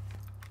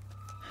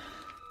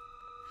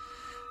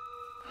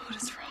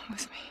 What is wrong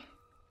with me?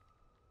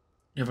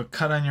 You have a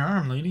cut on your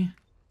arm, lady.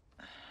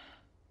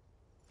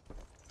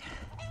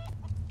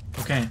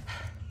 Okay.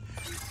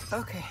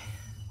 Okay.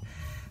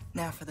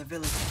 Now for the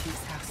village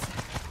chief's house.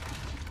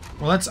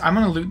 Well, I'm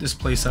gonna loot this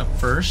place up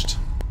first.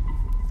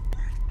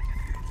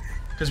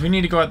 Because we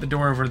need to go out the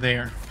door over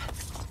there.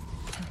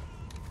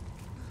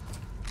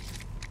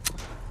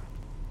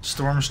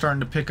 Storm's starting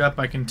to pick up,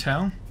 I can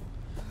tell.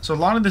 So a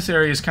lot of this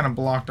area is kind of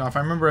blocked off. I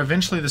remember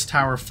eventually this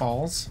tower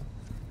falls.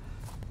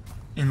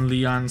 In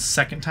Leon's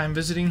second time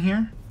visiting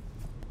here.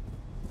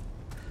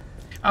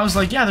 I was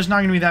like, yeah, there's not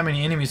going to be that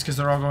many enemies because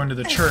they're all going to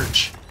the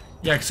church.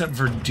 Yeah, except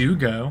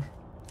Verdugo.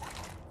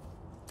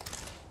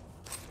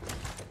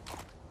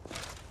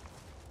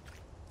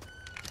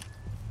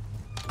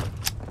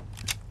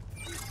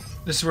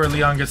 This is where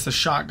Leon gets the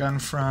shotgun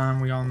from.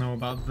 We all know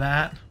about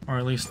that. Or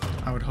at least,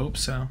 I would hope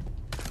so.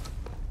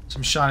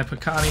 Some shot at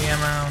Piccati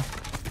ammo.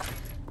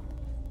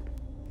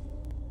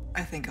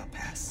 I think I'll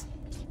pass.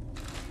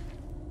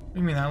 What do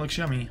you mean? That looks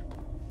yummy.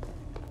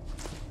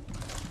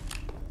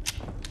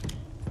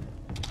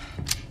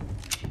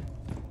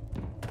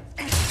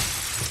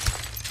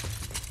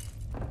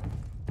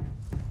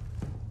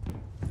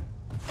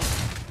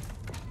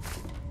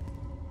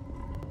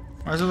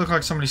 Why does it look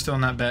like somebody's still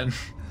in that bed?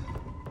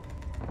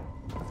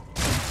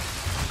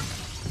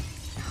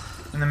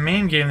 In the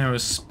main game, there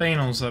was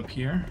Spanels up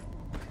here.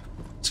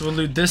 So we'll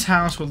loot this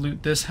house, we'll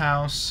loot this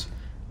house,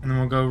 and then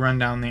we'll go run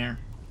down there.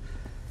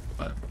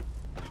 But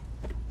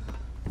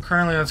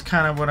currently, that's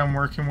kind of what I'm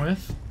working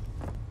with.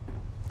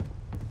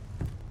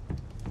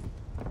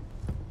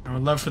 I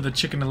would love for the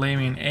chicken to lay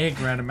me an egg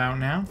right about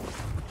now.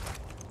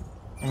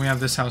 And we have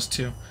this house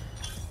too.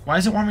 Why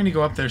does it want me to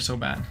go up there so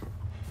bad?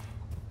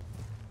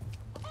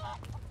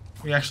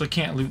 We actually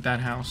can't loot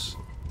that house.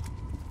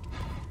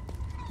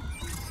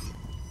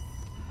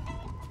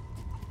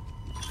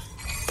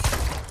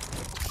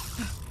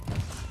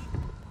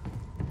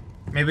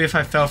 Maybe if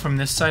I fell from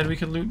this side we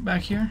could loot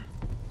back here?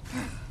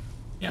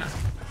 Yeah.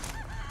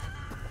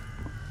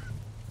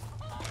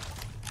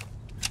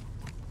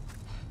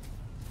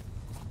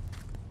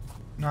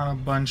 Not a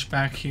bunch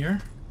back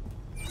here.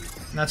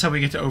 And that's how we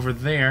get to over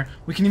there.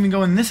 We can even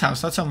go in this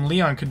house. That's something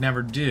Leon could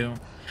never do.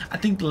 I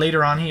think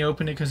later on he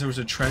opened it because there was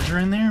a treasure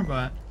in there,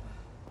 but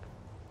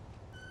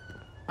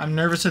I'm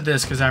nervous of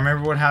this because I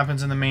remember what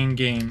happens in the main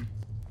game.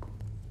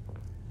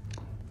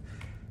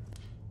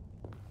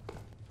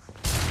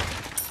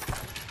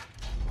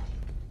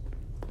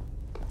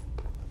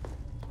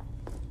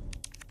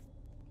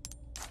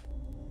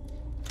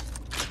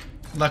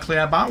 Luckily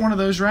I bought one of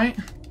those, right?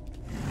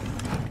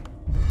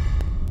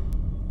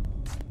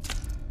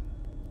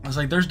 I was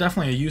like, there's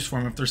definitely a use for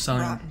them if they're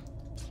selling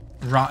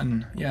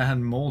rotten. Yeah, it had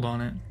mold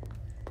on it.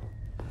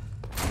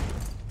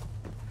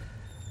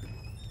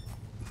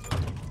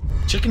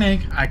 Chicken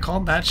egg. I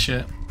called that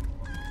shit.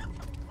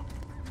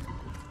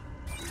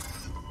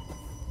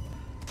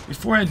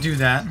 Before I do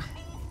that,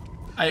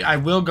 I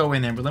will go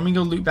in there, but let me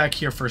go loot back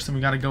here first, and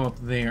we gotta go up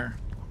there.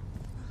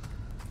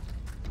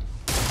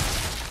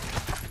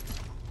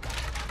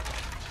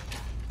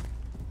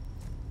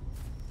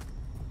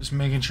 Just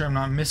making sure I'm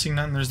not missing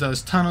nothing. There's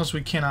those tunnels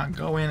we cannot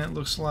go in, it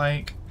looks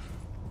like.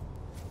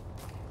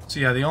 So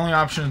yeah, the only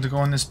option is to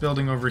go in this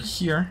building over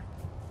here.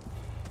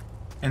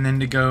 And then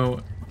to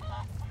go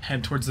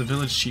head towards the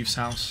village chief's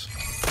house.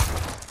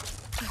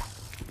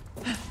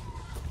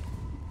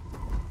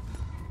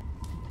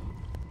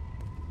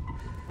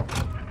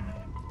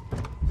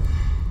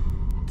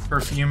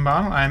 Perfume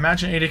bottle. I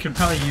imagine Ada could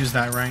probably use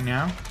that right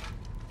now.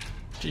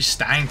 She's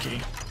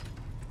stanky.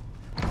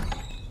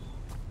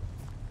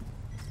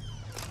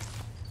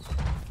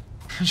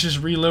 Let's just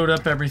reload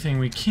up everything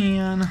we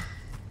can.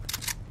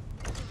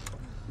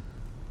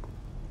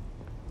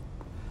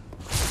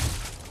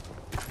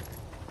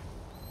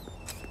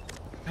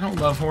 I don't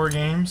love horror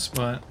games,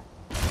 but...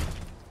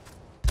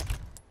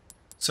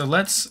 So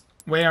let's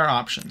weigh our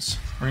options.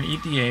 We're gonna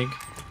eat the egg.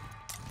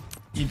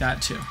 Eat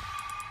that too.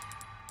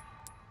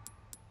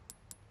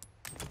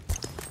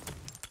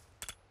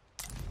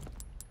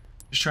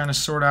 Just trying to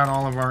sort out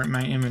all of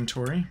my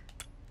inventory.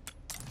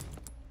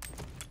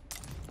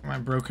 My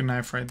broken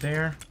knife right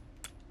there.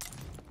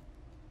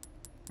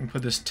 We'll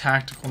put this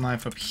tactical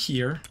knife up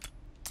here.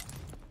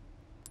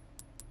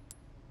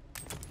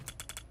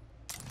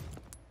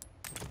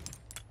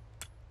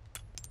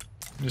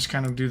 Just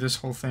kind of do this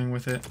whole thing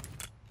with it.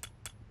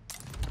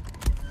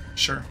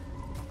 Sure.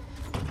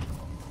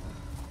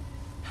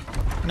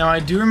 Now I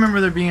do remember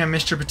there being a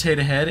Mr.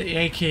 Potato Head,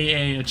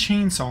 aka a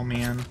Chainsaw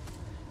Man,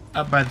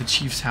 up by the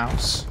chief's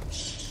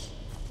house.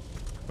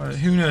 But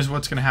who knows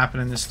what's going to happen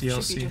in this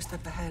DLC. Should be just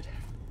up ahead.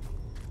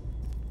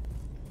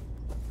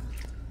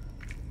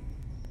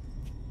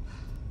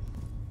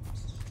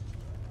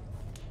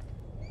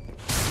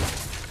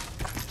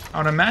 I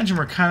would imagine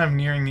we're kind of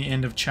nearing the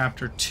end of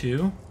Chapter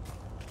 2.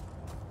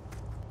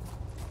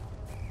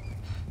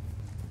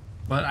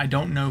 But I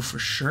don't know for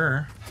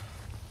sure.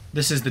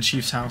 This is the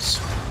chief's house.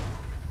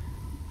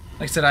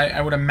 Like I said, I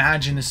would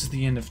imagine this is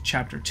the end of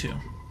Chapter 2.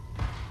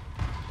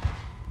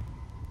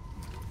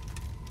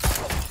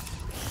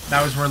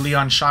 That was where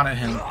Leon shot at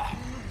him.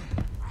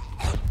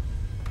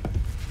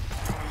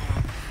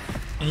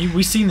 And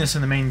we've seen this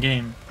in the main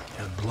game.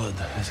 blood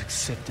has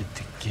accepted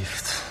the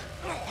gift.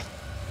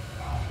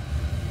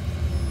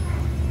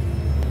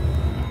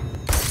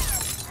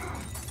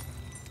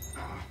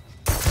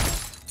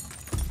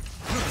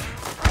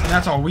 And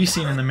that's all we've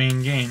seen in the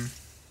main game.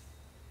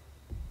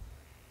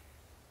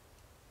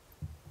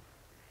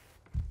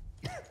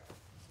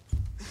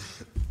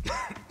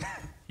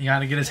 You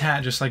gotta get his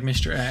hat just like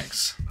Mr.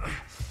 X.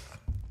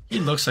 He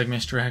looks like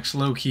Mr. X,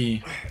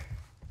 low-key.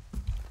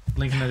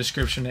 Link in the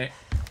description to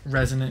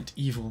Resident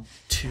Evil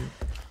 2.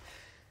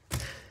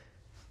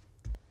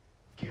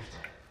 Gift.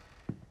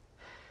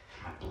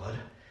 My blood.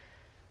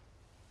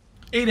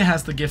 Ada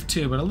has the gift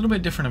too, but a little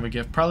bit different of a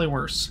gift. Probably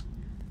worse.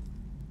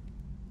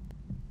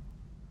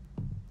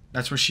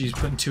 That's where she's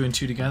putting 2 and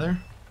 2 together.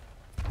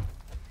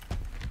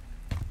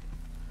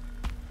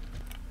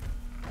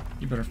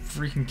 You better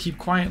freaking keep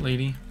quiet,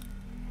 lady.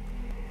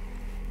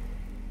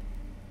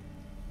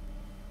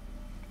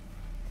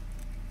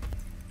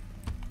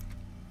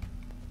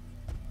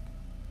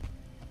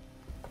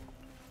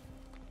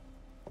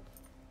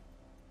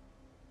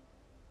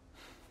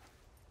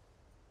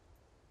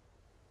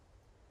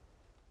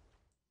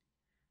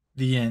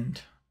 The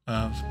end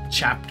of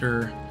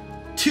chapter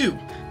 2.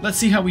 Let's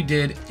see how we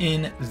did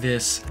in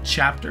this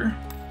chapter.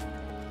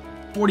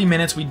 40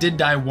 minutes. We did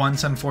die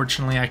once,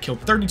 unfortunately. I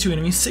killed 32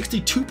 enemies,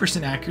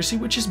 62% accuracy,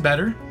 which is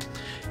better.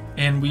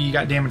 And we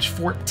got damaged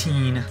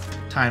 14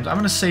 times. I'm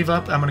going to save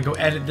up. I'm going to go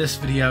edit this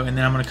video, and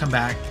then I'm going to come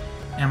back,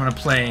 and I'm going to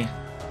play,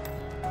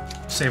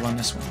 save on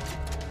this one.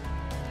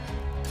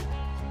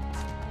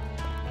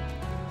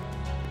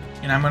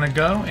 And I'm going to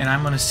go, and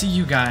I'm going to see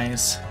you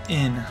guys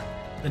in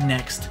the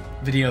next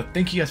video.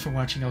 Thank you guys for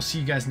watching. I'll see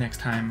you guys next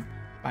time.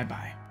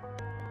 Bye-bye.